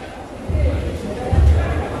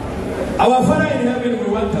 Our Father in heaven, we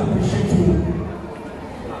want to appreciate you.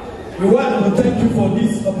 We want to thank you for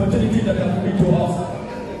this opportunity that you have given to us.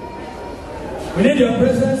 We need your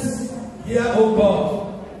presence here, oh God.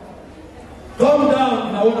 Come down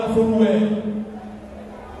in a wonderful way.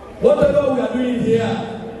 Whatever we are doing here,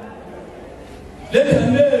 let your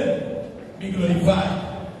name be glorified.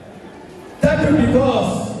 Thank you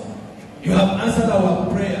because you have answered our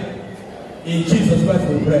prayer. In Jesus Christ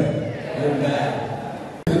we pray. Amen.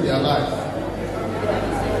 In their life.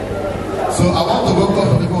 So I want to welcome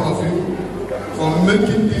every one of you for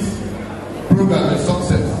making this program a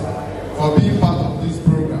success, for being part of this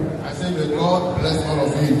program. I say may God bless all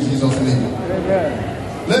of you in Jesus' name. Amen.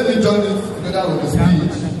 Let me join it together with the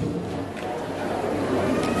speech.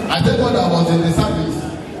 I tell God I was in the service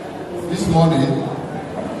this morning,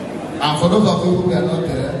 and for those of you who are not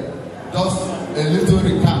there, just a little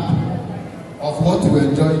recap of what we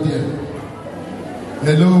enjoyed there.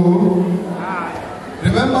 Hello.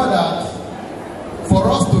 Remember that for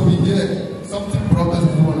us to be here, something brought us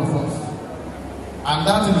to one of us. And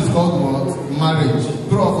that thing is called what? Marriage.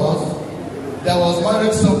 Two of us. There was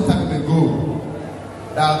marriage some time ago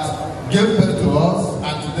that gave birth to us,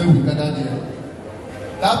 and today we gather here.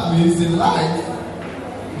 That means in life,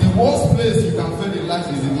 the worst place you can fail in life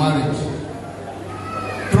is in marriage.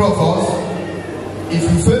 Two of us, if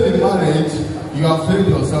you fail in marriage, you have failed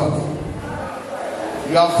yourself.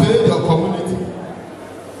 You have failed your community.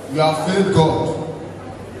 You have failed God.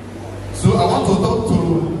 So I want to talk to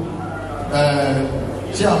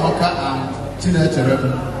Chiamaka and Chinecherem.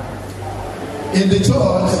 In the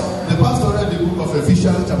church, the pastor read the book of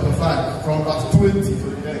Ephesians chapter 5 from verse 20 to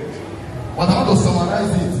the end. But I want to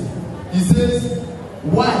summarize it. He says,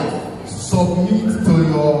 wife, submit to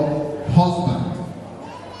your husband.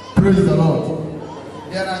 Praise the Lord.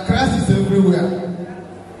 There are crises everywhere.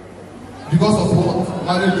 Because of what?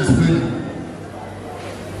 Marriage is failing.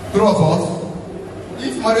 Two of us,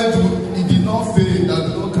 if marriage did not fail, there will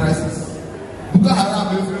be no crisis. Boko Haram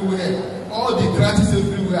everywhere, all the crisis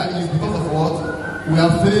everywhere is because of what? We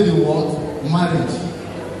have failed in what? Marriage.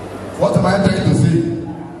 What am I trying to say?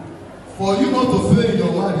 For you not to fail in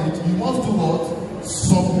your marriage, you must do what?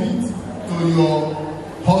 Submit to your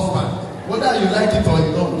husband. Whether you like it or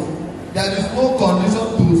you don't. There is no condition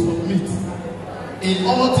to submit. In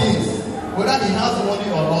all things, whether he has money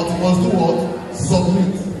or not, he must do what?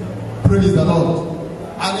 Submit. Praise the Lord.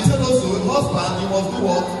 And he said also, husband, you must do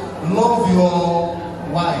what? Love your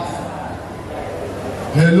wife.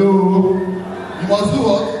 Hello. You must do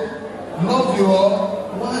what? Love your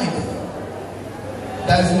wife.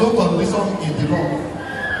 There is no condition in the law.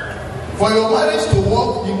 For your marriage to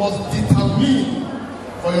work, you must determine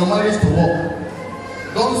for your marriage to work.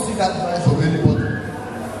 Don't seek advice of anybody.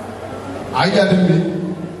 Are you getting me?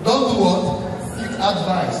 Don't do what? Seek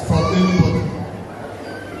advice from anybody.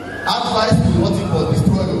 Advice will nothing but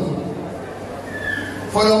destroy your home.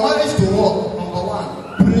 For your marriage to work, number one,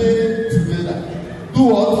 pray together. Do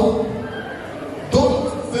what? Don't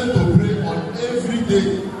fail to pray on every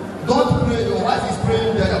day. Don't pray, your wife is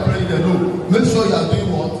praying there, you're praying there. No. Make sure you are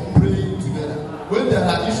doing what? Praying together. When there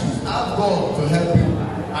are issues, ask God to help you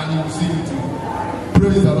and He will see you through.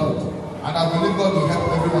 Praise the Lord. And I believe God will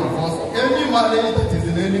help every one of us. Any marriage that is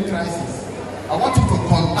in any crisis, I want you to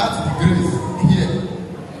contact the grace here.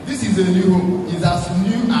 This is a new home. It's as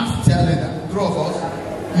new as telling two of us.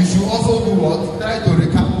 You should also do what? Try to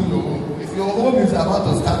rekindle your home. If your home is about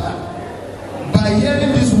to scatter, by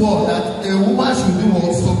hearing this word that a woman should do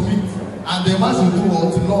what? Submit, and a man should do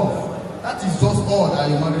what? Love. That is just all that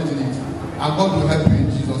your marriage needs. And God will help you in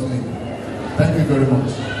Jesus' name. Thank you very much.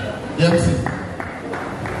 Yes.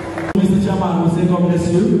 Mr. Chairman, we say God bless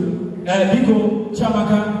you. Biko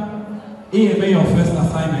Chiamaka, he made your first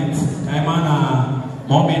assignment. Kaimana,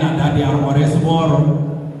 mommy and daddy are more tomorrow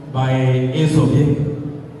by Esobe.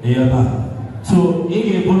 So, he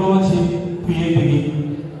gave Bolochi, Puyegi,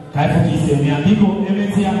 Kaifaki, and Biko,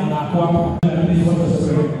 everything on our co-op.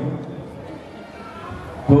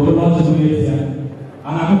 Bolochi to be here.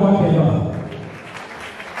 And I'm going to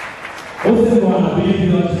also going to be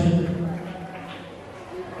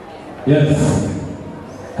yes.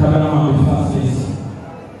 Cameraman with fast face.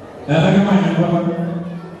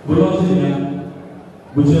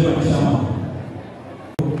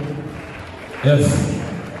 Yes.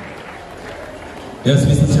 Yes,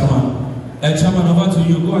 Mr. Chairman. Chairman, over to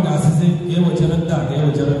you. Go and assist him. He will tell that. He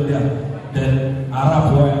will tell there. Then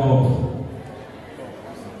Arab boy up.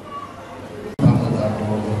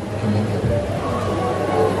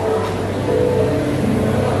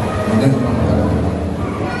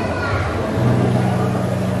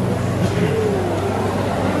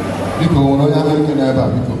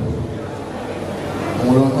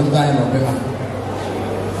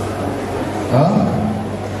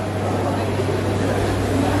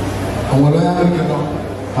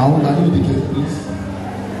 Please.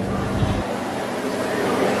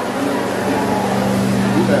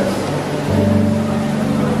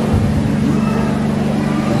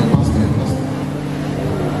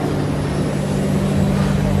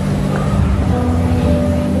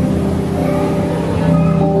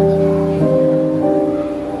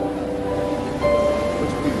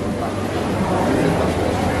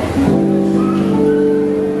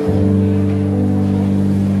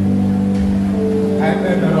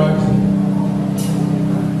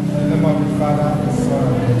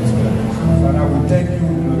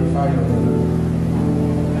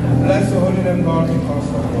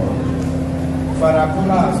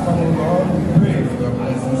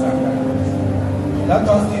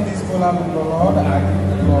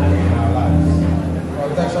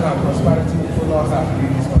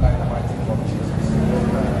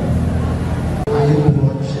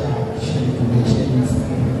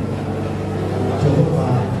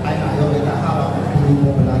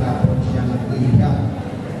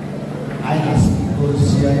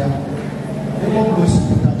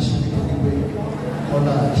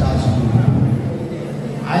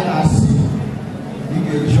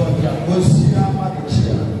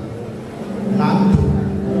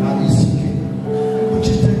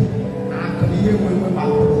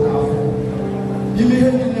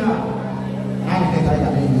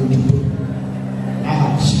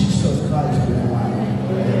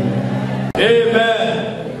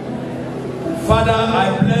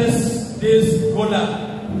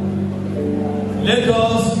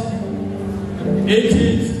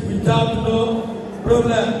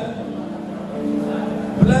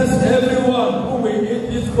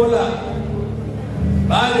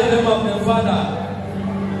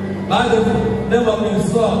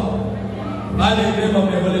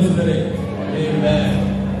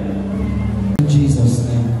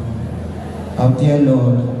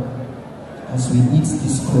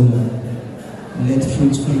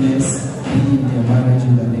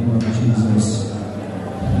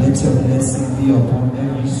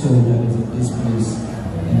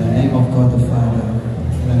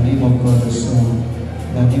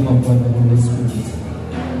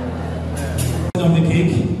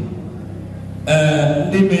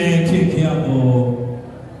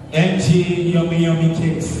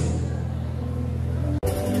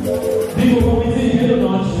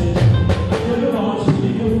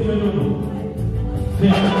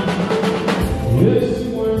 Yes.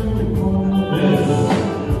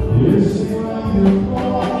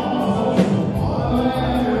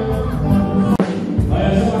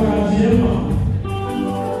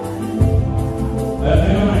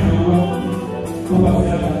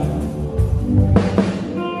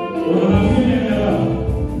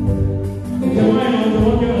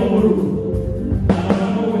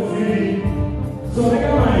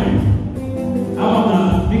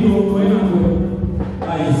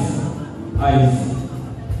 eyes.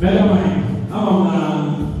 Better mind. I'm on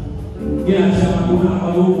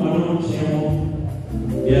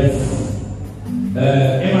yes.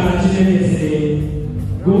 Emma Chinecherem say,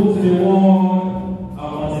 go to the wall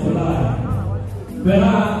and multiply. But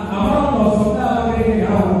I'm not also now getting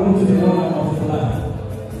how to go to the wall and multiply.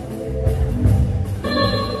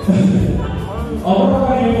 Although I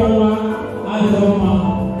don't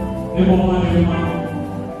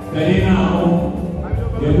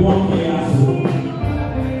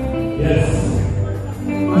yes.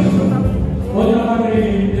 What you are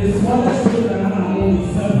doing is what the children are only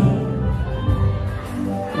 7.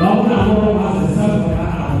 Now has a 7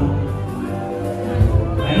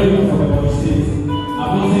 I know you from the states.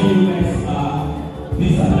 I'm not saying you guys are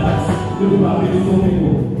this and that. Look at beautiful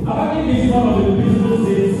people. Apparently, this is one of the beautiful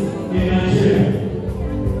states in Nigeria.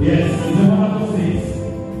 Yes, it's a wonderful state.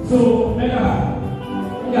 So, Mega,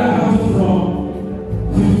 we are coming from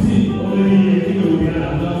 50 only Ethiopian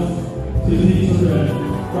and just 50 children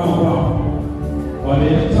from or the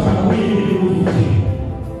Chiamaka way to go to see.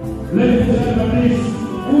 Ladies and gentlemen, please,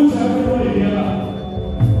 who's everybody together?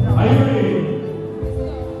 Are you ready?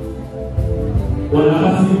 Well, I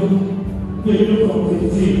ask you, can you look from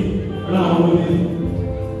 15? Now, what is it?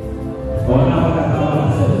 Or now, what I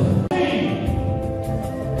said.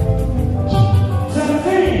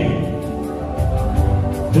 17!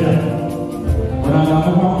 Yeah. When I got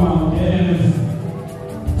the mom, yes.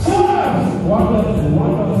 1 person.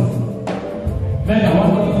 Then 1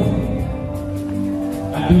 person.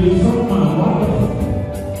 And you so man 1 person.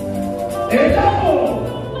 A double.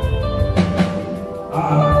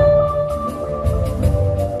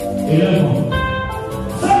 11.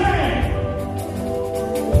 7.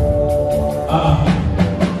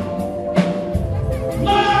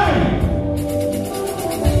 9.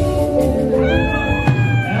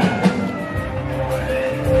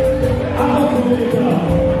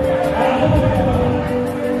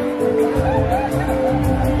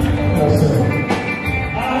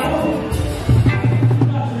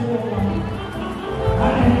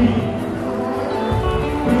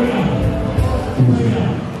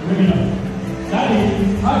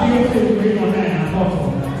 How do you feel being on that and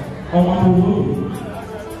on my room?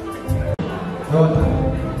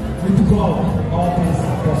 With God, all things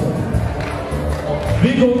are possible. We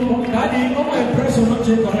go, Daddy, no more impression, not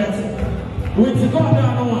change correct. With God,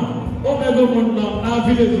 no one. Oh, my God, now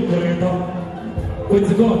village to correct. With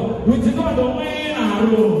God, don't win our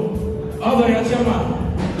room. Over your chairman.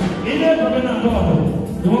 Even the men are God,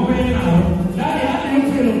 don't win our room. Daddy, how do you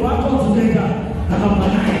feel about what to make up? Number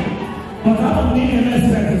 9. But I don't need an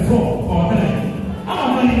expert to 4 or 3. I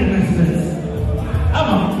don't need an expert.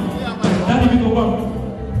 That will go back.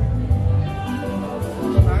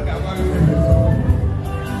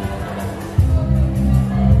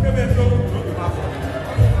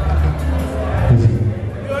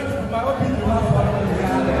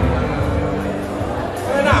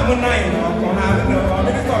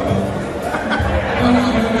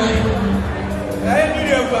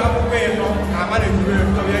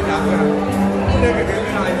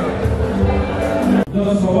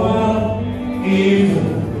 Just for one evil,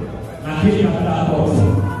 and he has that also.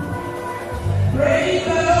 Praise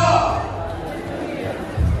the Lord.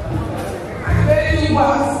 I'm very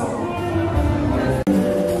fast.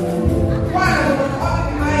 One,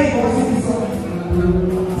 I was in some.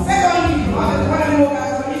 Secondly, I look at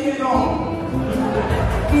the evening on.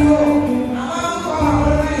 So,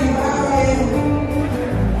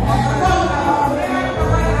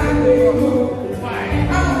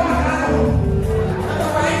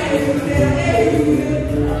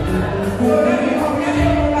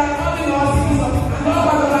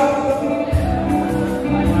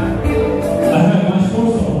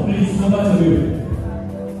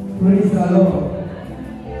 praise the Lord.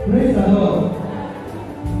 Praise the Lord.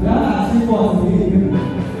 We are asking for the people.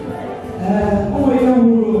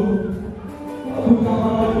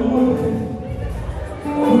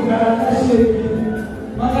 Oh, yeah,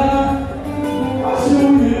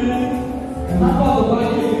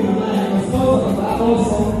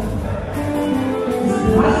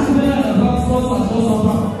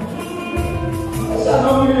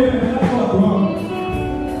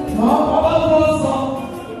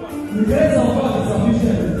 the grace of God is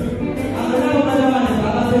sufficient. And the name of the man is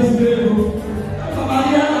another place to go.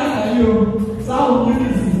 So I will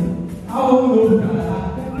ministry. I will know Canada.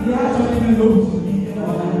 He actually knows me.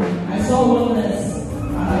 I saw oneness,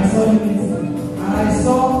 and I saw unity, and I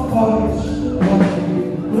saw courage.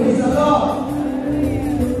 Praise the Lord.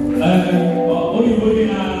 Only because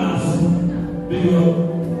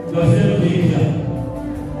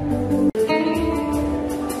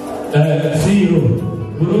CEO,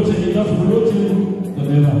 Buroche, just Buroche, the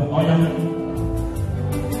river. Oh, yeah.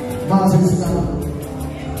 Master Scala.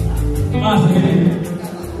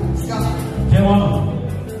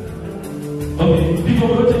 Okay, people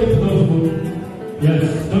go take it to those food. Yes,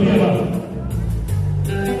 don't give up.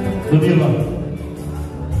 Don't give up.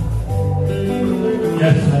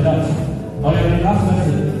 Yes, like that. Okay, the last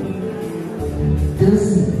message. Yes,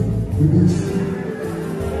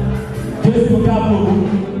 yes, you can't move.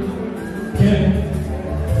 Okay.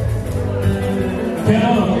 Get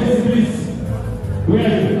out, yes, please. Where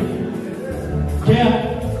are you? Get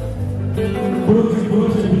Buruti,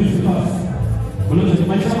 please pass. Buruti,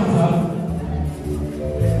 my Chiamaka.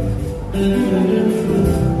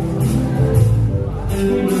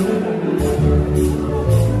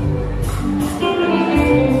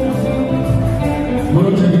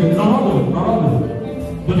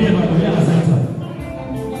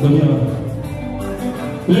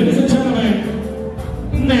 Ladies and gentlemen,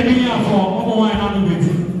 maybe for wine on the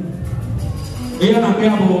meeting. Here we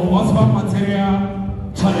have husband material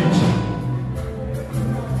challenge.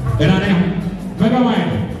 And I am very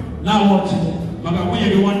wine. Now watch. But when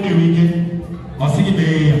you one day weekend, or sing it.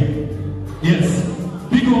 Yes.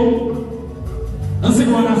 Because let's see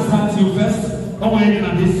one that starts you first. Come on in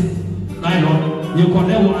on this nylon. You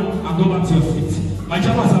connect one and go back to your feet. My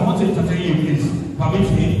Chiamaka, I want to entertain you, please.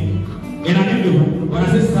 Permit me. In an interview, when I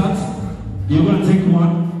say start, you're going to take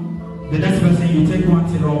one. The next person, you take one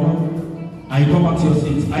till over, and you go back to your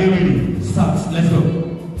seat. Are you ready? Start. Let's go.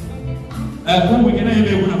 When we can have a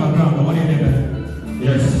background, or what do you think?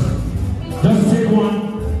 Yes. Just take one.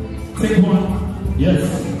 Take one. Yes.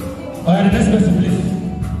 All right, the next person, please.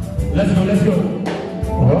 Let's go. Let's go.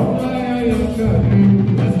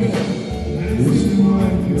 Let's go.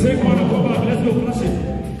 Take one and go back. Let's go. Flash it.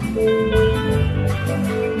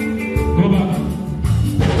 Go back.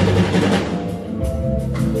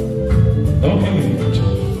 Okay.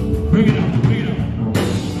 Bring it up. Bring it up.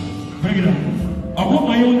 Bring it up. I put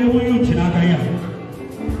my own way you Chinecherem.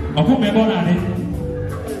 I put my ball on it.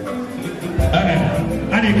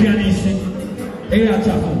 And you can't see.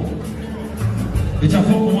 It's a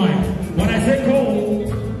full wine. When I say go,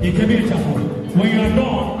 it can be a chapel. When you are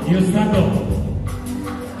done, you stand up.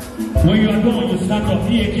 When you are done, you stand up.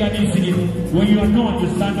 When you are done, you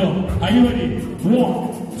stand up. Are you ready? 1,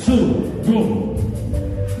 2, go.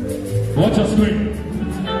 Watch your screen.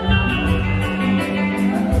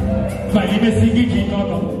 But you may sing it,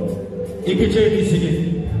 you can change it.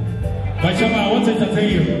 But Chiamaka, I want to entertain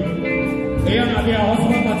you. They are not their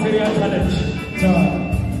husband material challenge.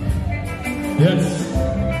 Yes.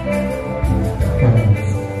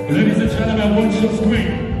 Ladies and gentlemen, watch your screen.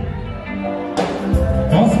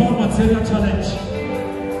 Husband material challenge.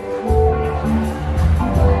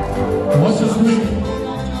 What's your screen?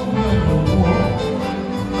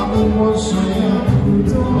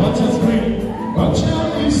 What's your screen?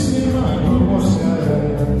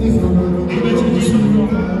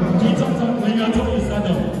 When you are talking, you stand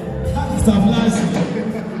up. Stop laughing.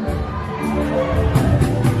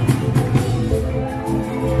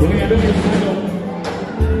 When you are doing, you stand up.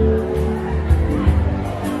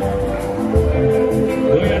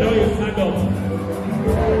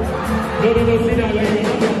 No, sit down where you are.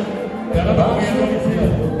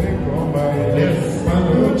 Yes.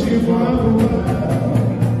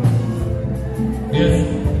 Yes.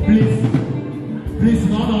 Please,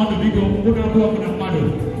 no, the big one. Put not block the paddle.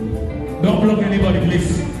 Don't block anybody,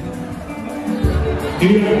 please.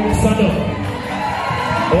 Here, stand up.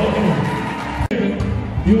 Okay.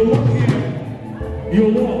 You walk here. You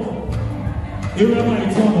walk. You remember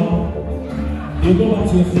it's on. You go back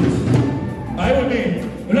to your seat. I will mean.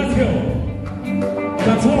 Let's go.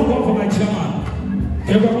 That's all go for my chairman.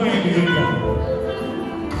 Everyone in the income.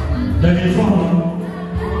 Then you follow.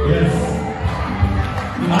 Yes.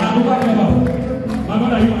 And I'm back about. My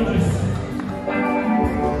mother, you are nice.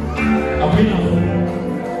 I'll be now.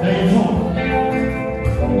 Then you follow.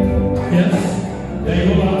 Yes. Then you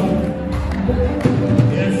go back.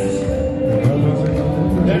 Yes.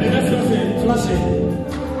 Then the next person, flash it.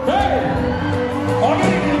 Hey!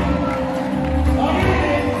 Okay.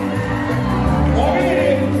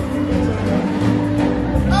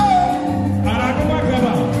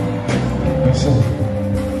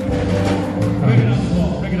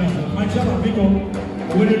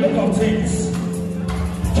 With the look of things,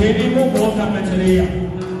 can you move water material?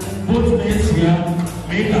 Both things here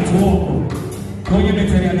make at work. Go you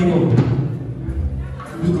material go.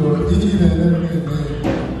 Because it is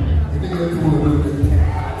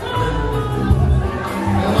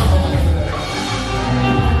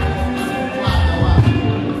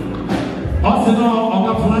Also, on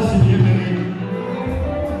the flash in here.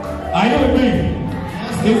 Are you with me?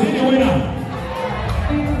 Is he the winner?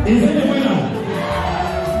 Is he the winner?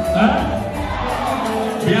 Huh?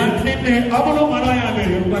 We are thinking, I don't know what I am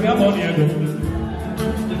doing, but I'm on here.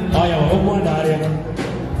 Oh, yeah, Oku Adaria.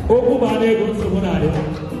 Oku Badego, Sumunade.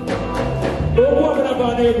 Oku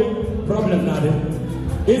Badego, problem Nade.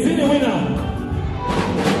 Is he the winner?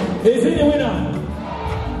 Is he the winner?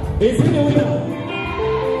 Is he the winner?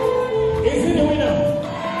 Is he the winner?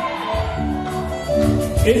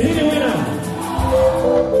 Is he the winner?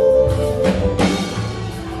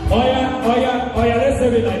 Oh yeah, let's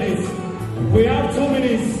have it like this. We have 2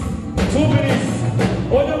 minutes. 2 minutes.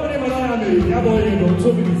 Oh, no,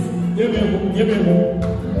 2 minutes. Give me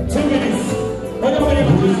 2 minutes.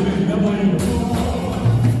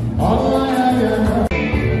 Oh, no,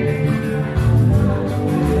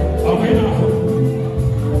 okay, now.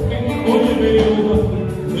 Oh,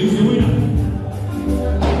 yeah, is the winner.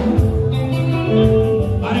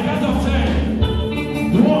 At the count of 10.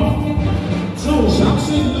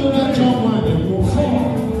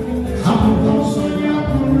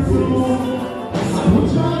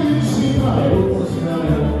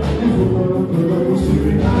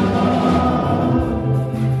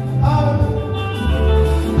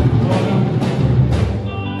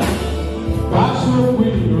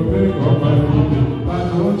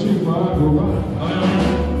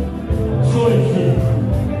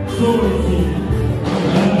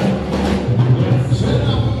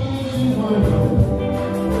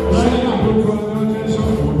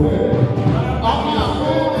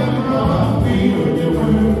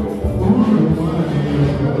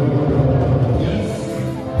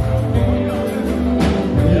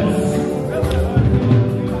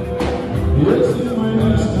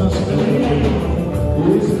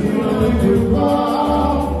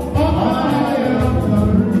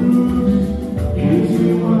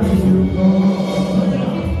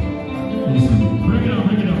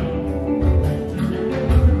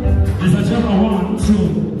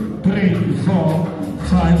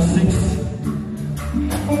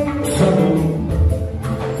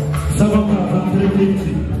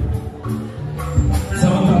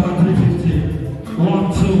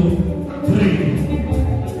 1, 2,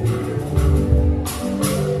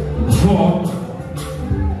 4.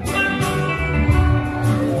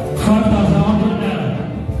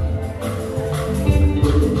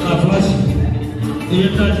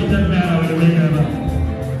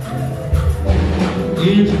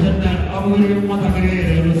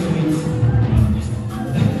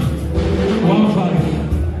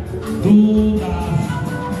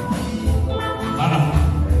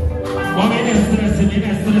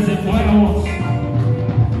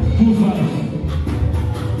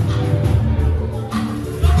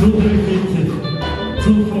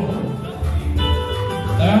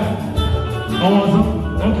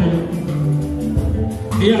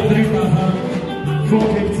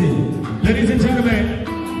 Ladies and gentlemen,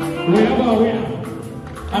 we have our winner.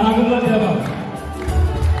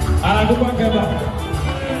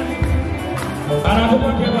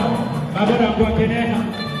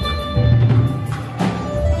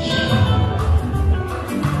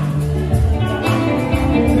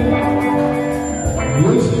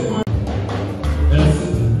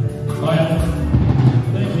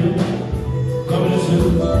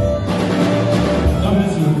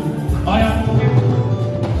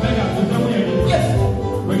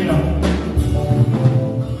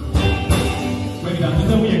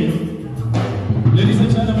 Ladies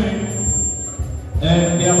and gentlemen,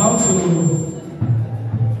 they're about to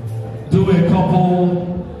do a couple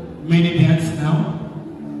mini dance now.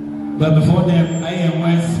 But before them, I am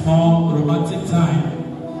one small romantic time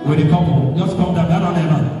with a couple. Just come down, that on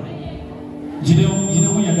ever. You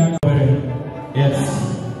know when you're down there? Yes.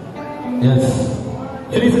 Yes.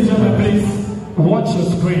 Ladies and gentlemen, please watch your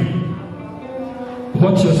screen.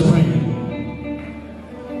 Watch your screen.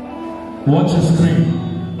 Watch your screen.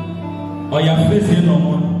 Or your face here no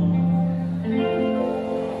more.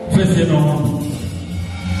 Face here no more.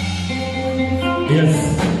 Yes.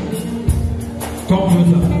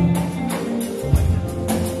 Computer.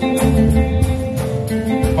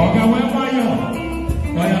 Okay, where are you?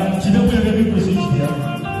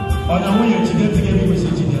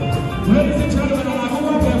 Ladies and gentlemen,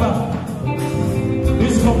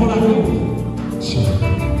 this couple are good.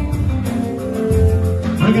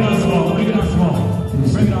 Bring it out small, bring it out small,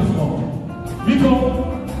 bring it out small. Nico,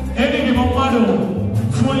 any give a model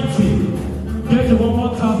 20, get the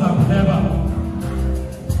 1,000 never.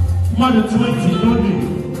 Model 20, don't need.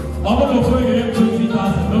 I'm going to throw you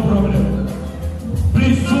 20,000, no problem.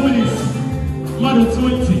 Please, 2 minutes. Model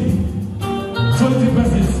 20. 20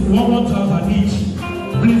 pesos, 1,000 each.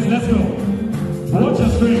 Please, let's go. Watch your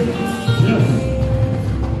screen. Yes.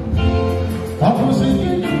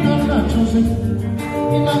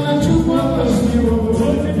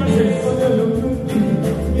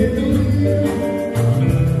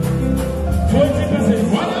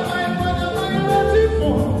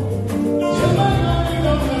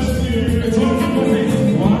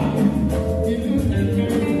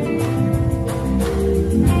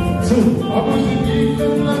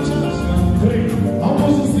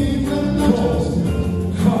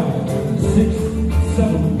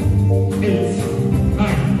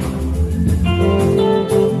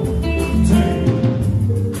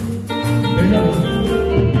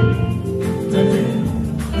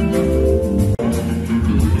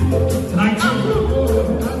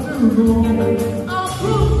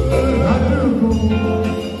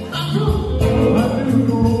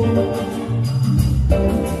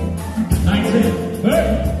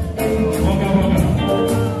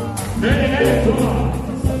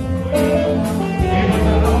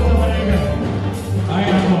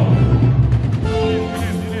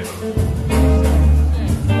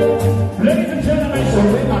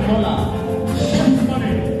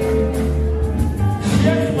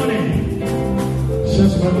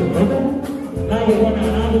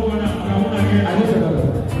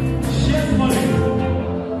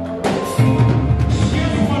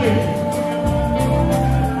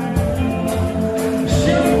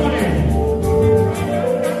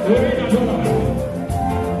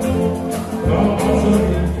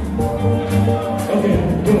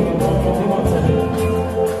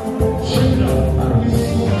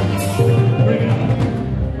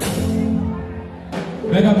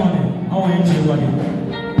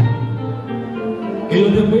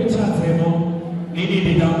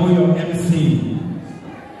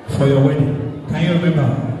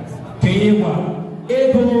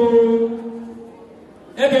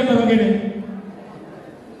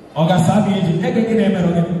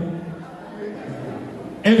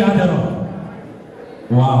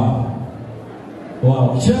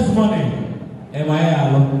 Wow, just money. Am I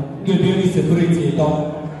alone? You do need security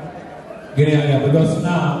because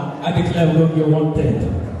now I declare we're going to be wanted.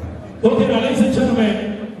 Okay, now ladies and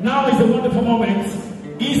gentlemen, now is a wonderful moment.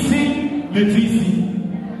 Easy Metisi.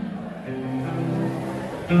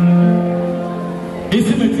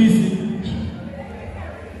 Easy Metisi.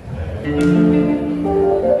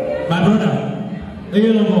 My brother,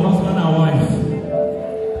 you no more husband and wife.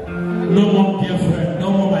 No more dear friend,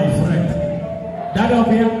 no more my friend. That up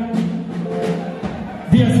here?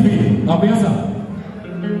 DSP, up here, sir.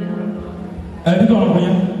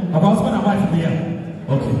 About husband and wife here.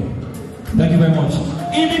 Okay. Thank you very much.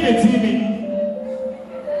 Even the TV.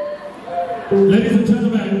 Ladies and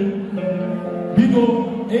gentlemen, we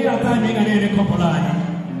go a time in any couple line.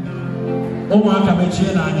 Oh, my God,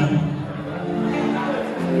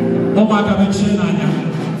 oh, my God,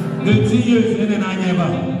 the 2 years in an never.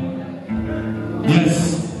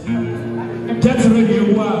 Yes. Get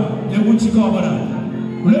ready, wow, and what you call it.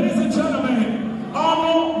 Ladies and gentlemen,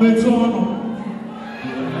 Arno Betono.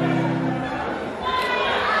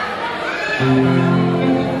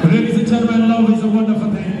 Ladies and gentlemen, love is a wonderful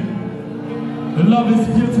thing. Love is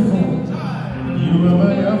beautiful. You are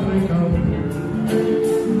my African.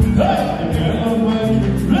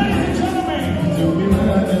 Ladies and gentlemen,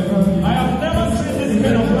 I have never seen this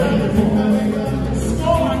kind of love before.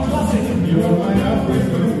 Score my classic. You are my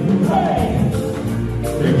African. Hey!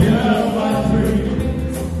 The girl of my dream.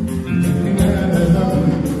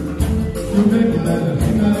 You make it like a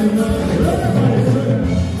thing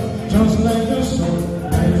just like the sun,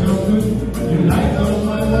 light up good. You light up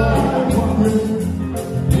my life.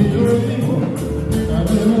 You do it before. I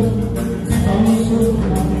do it. I'm so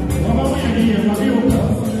good. Mama, we are here. Mama, you are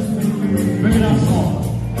bring that song.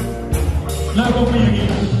 Now go me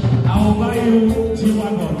again. I will buy you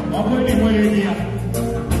Chiamaka. I'll put it where you're here.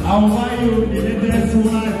 I will buy you the latest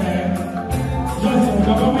one I have. Just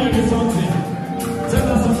go me again something. Tell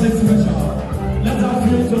us something special. Let us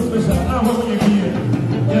feel so special. Now go me again.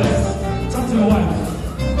 Yes. Talk to your wife.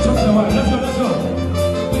 Talk to your wife. Let's go, let's go.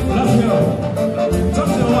 Let's go. Talk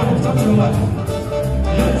to your wife. Talk to your wife.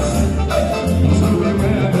 Yes.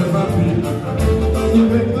 You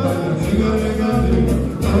make love, you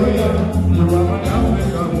are my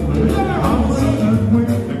African. I'm so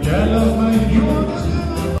the girl of my youth.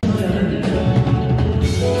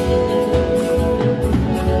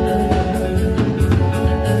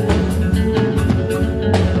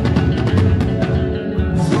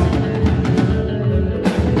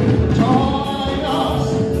 Joyous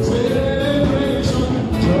celebration,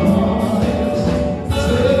 joyous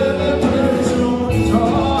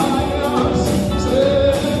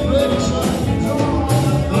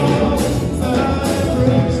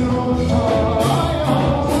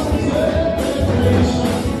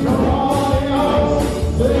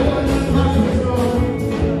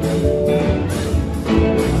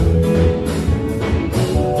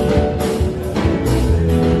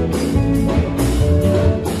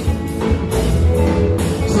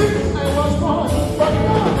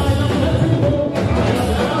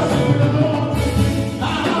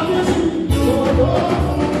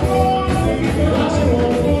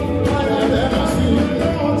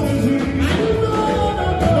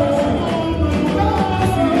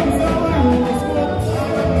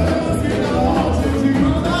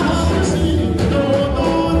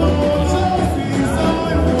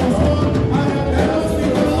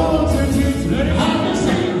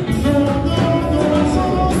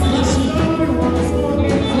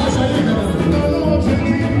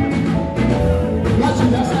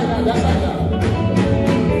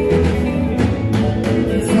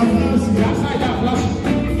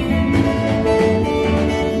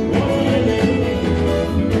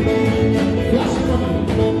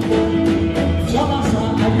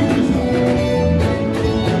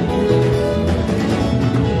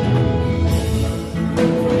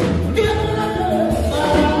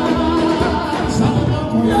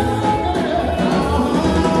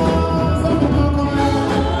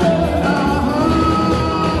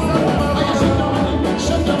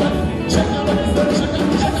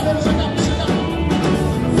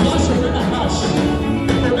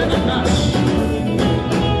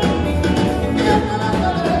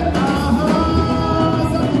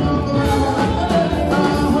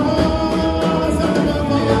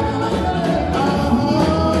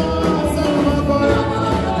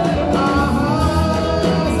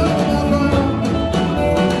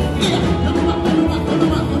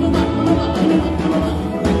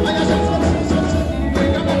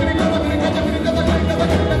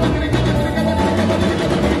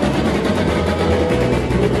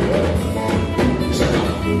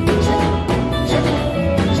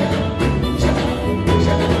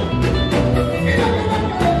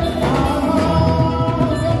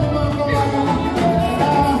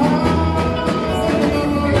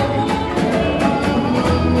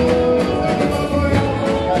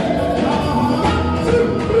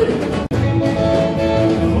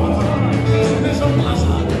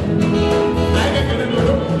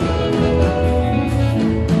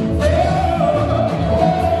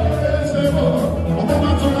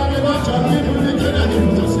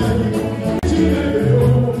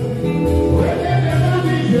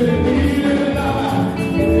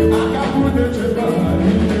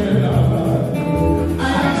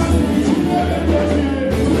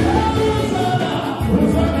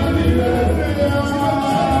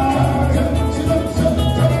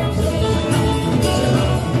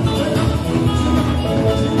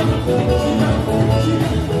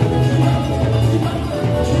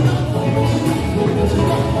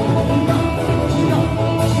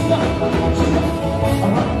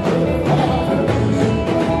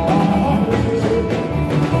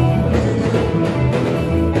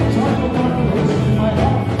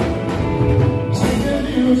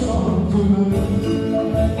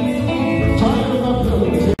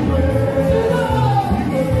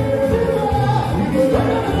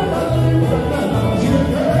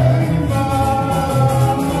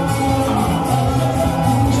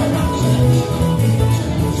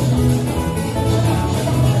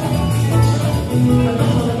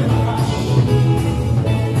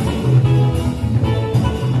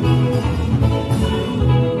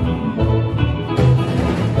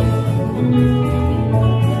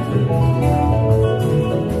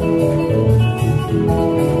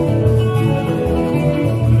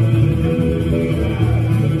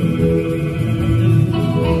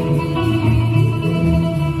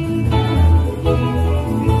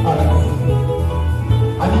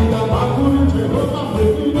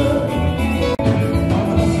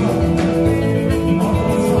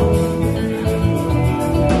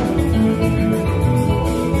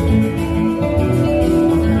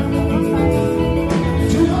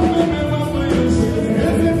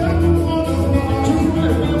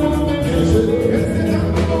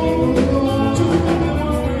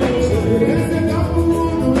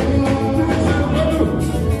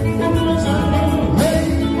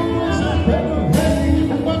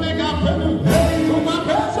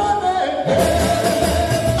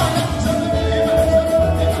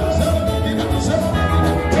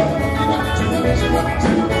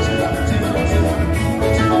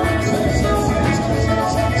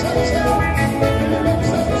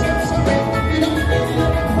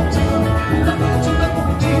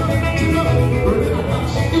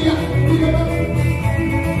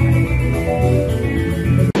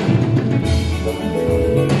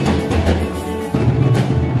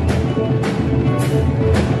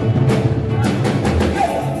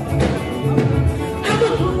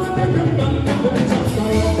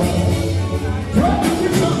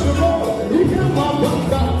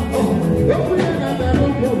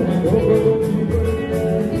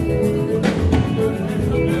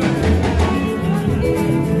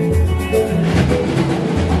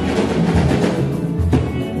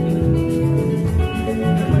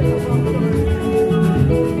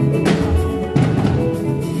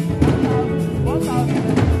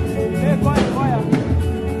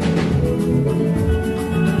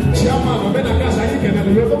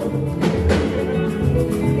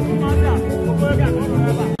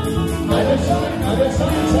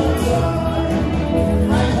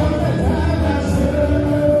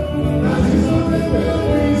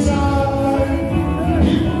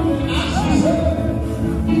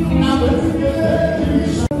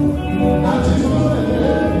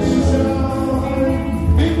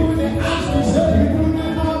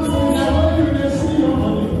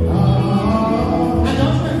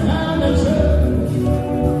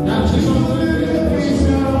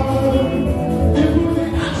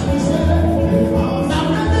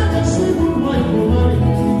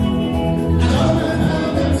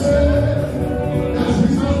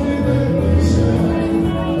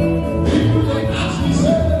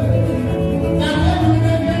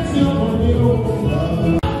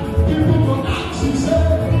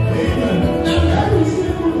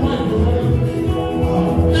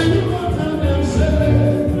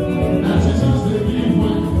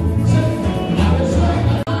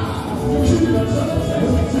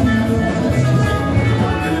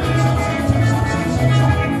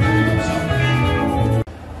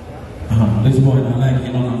This boy, I like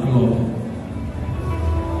him on a club.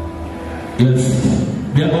 Yes.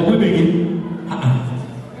 We are going begin.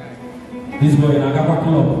 This boy, I got a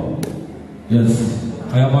club. Yes.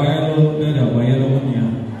 I have a yellow.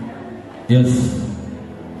 Yes.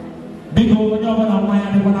 Because when you're going to my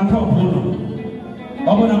and when I talk,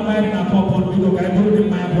 I'm going to marry a couple because I brought in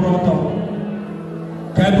my brother.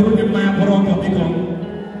 I brought in my brother because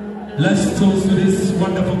let's toast to this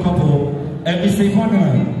wonderful couple and we say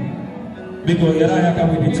honor because here I come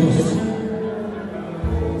with the toast.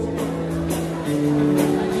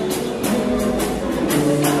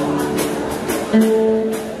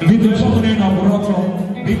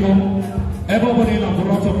 Because everybody in a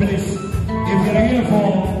Boroto, please. If you're here for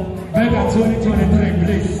Mega 2023,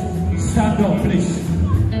 please stand up, please.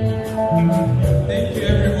 Thank you,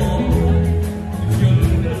 everyone. If you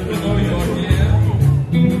know you're here,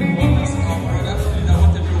 one last call, brother. I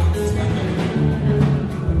want everyone to stand up.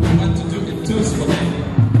 I want to do a toast for them.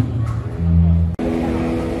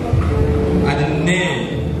 And in the name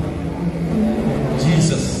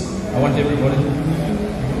Jesus, I want everybody to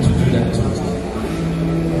do that toast.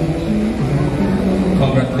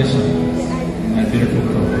 Congratulations, my beautiful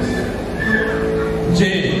couples. J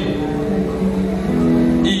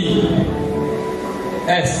E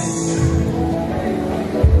S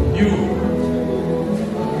U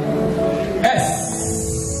S.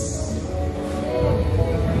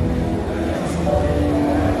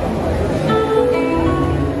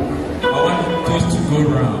 I want those to go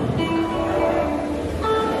round.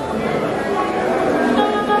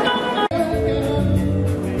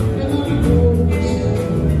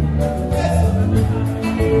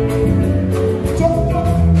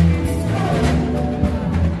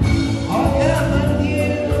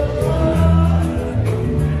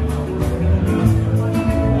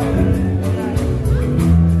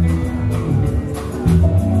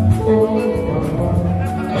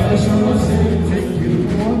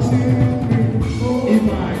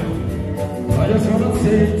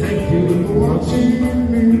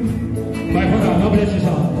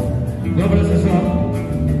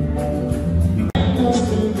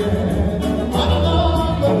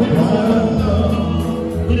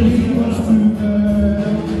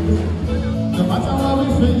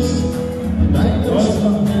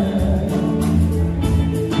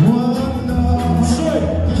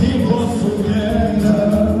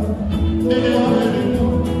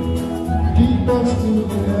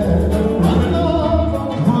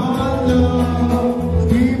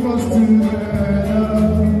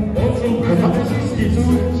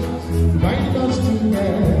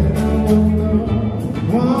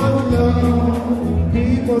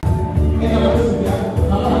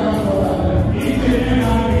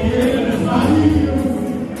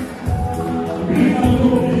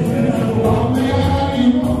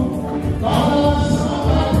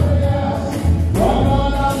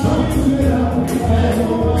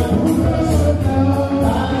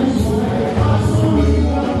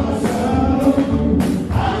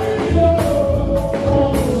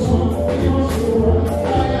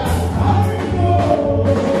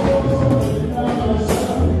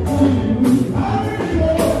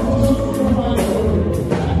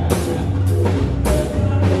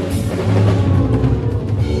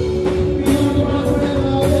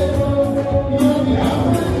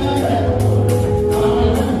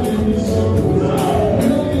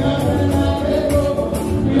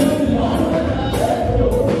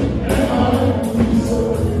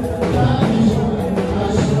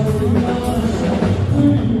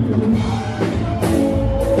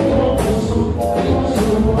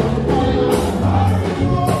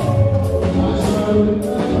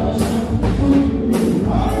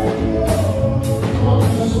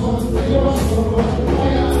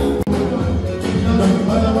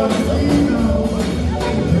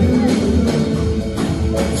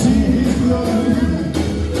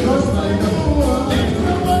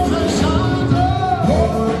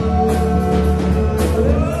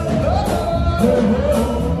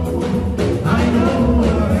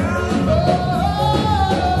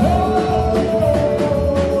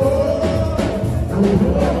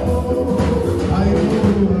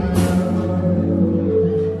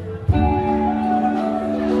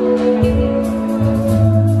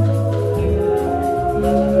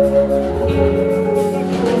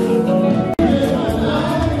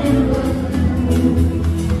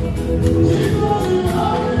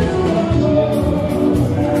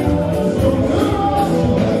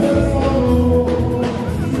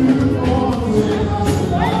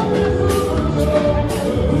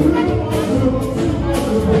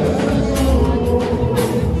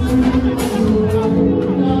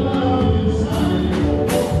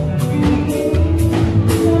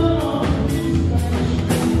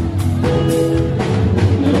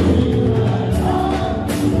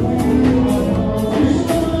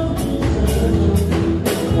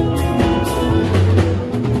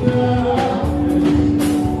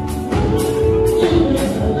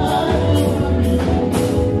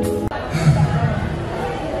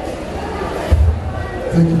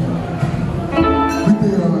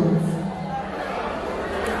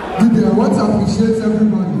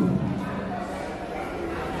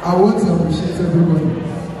 I want to appreciate everybody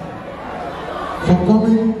for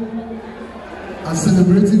coming and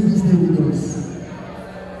celebrating this day with us.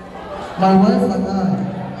 My wife and I,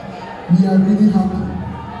 we are really happy.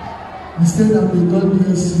 We say that may God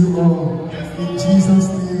bless you all in Jesus'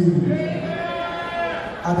 name.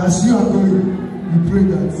 And as you are going, we pray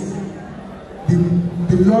that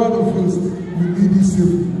the Lord of hosts will lead you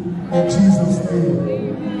safely in Jesus'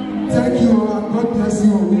 name. Thank you all, and God bless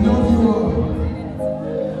you all. We love you all.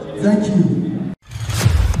 Thank you.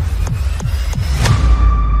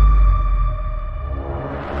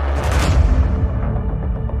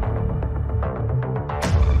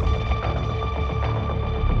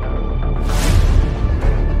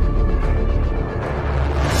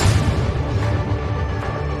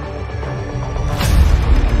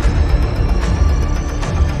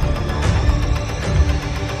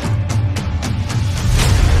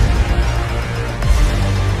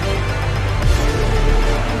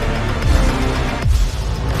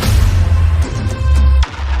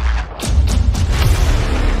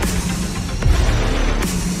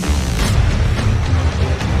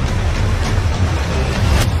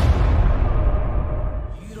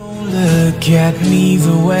 Look at me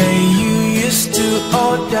the way you used to,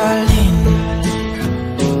 oh darling.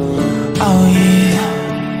 Oh yeah.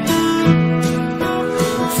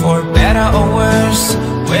 For better or worse,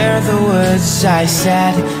 were the words I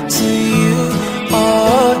said to you,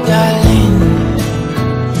 oh darling.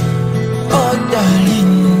 Oh darling.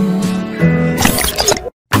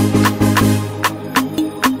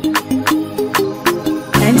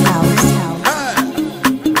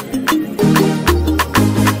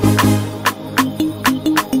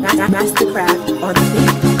 Mastercraft on the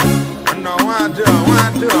beat.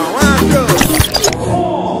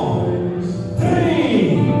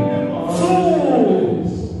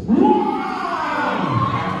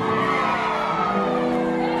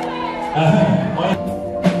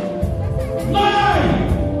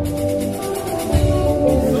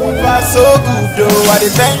 So good, oh, I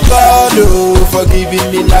thank God, oh, for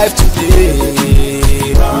giving me life today.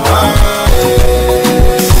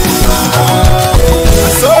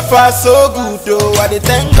 So far, so good, oh, I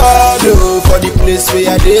thank God, oh, for the place where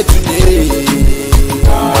I did today.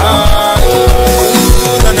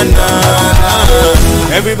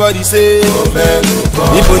 Everybody say,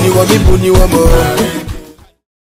 Ibuni wa more.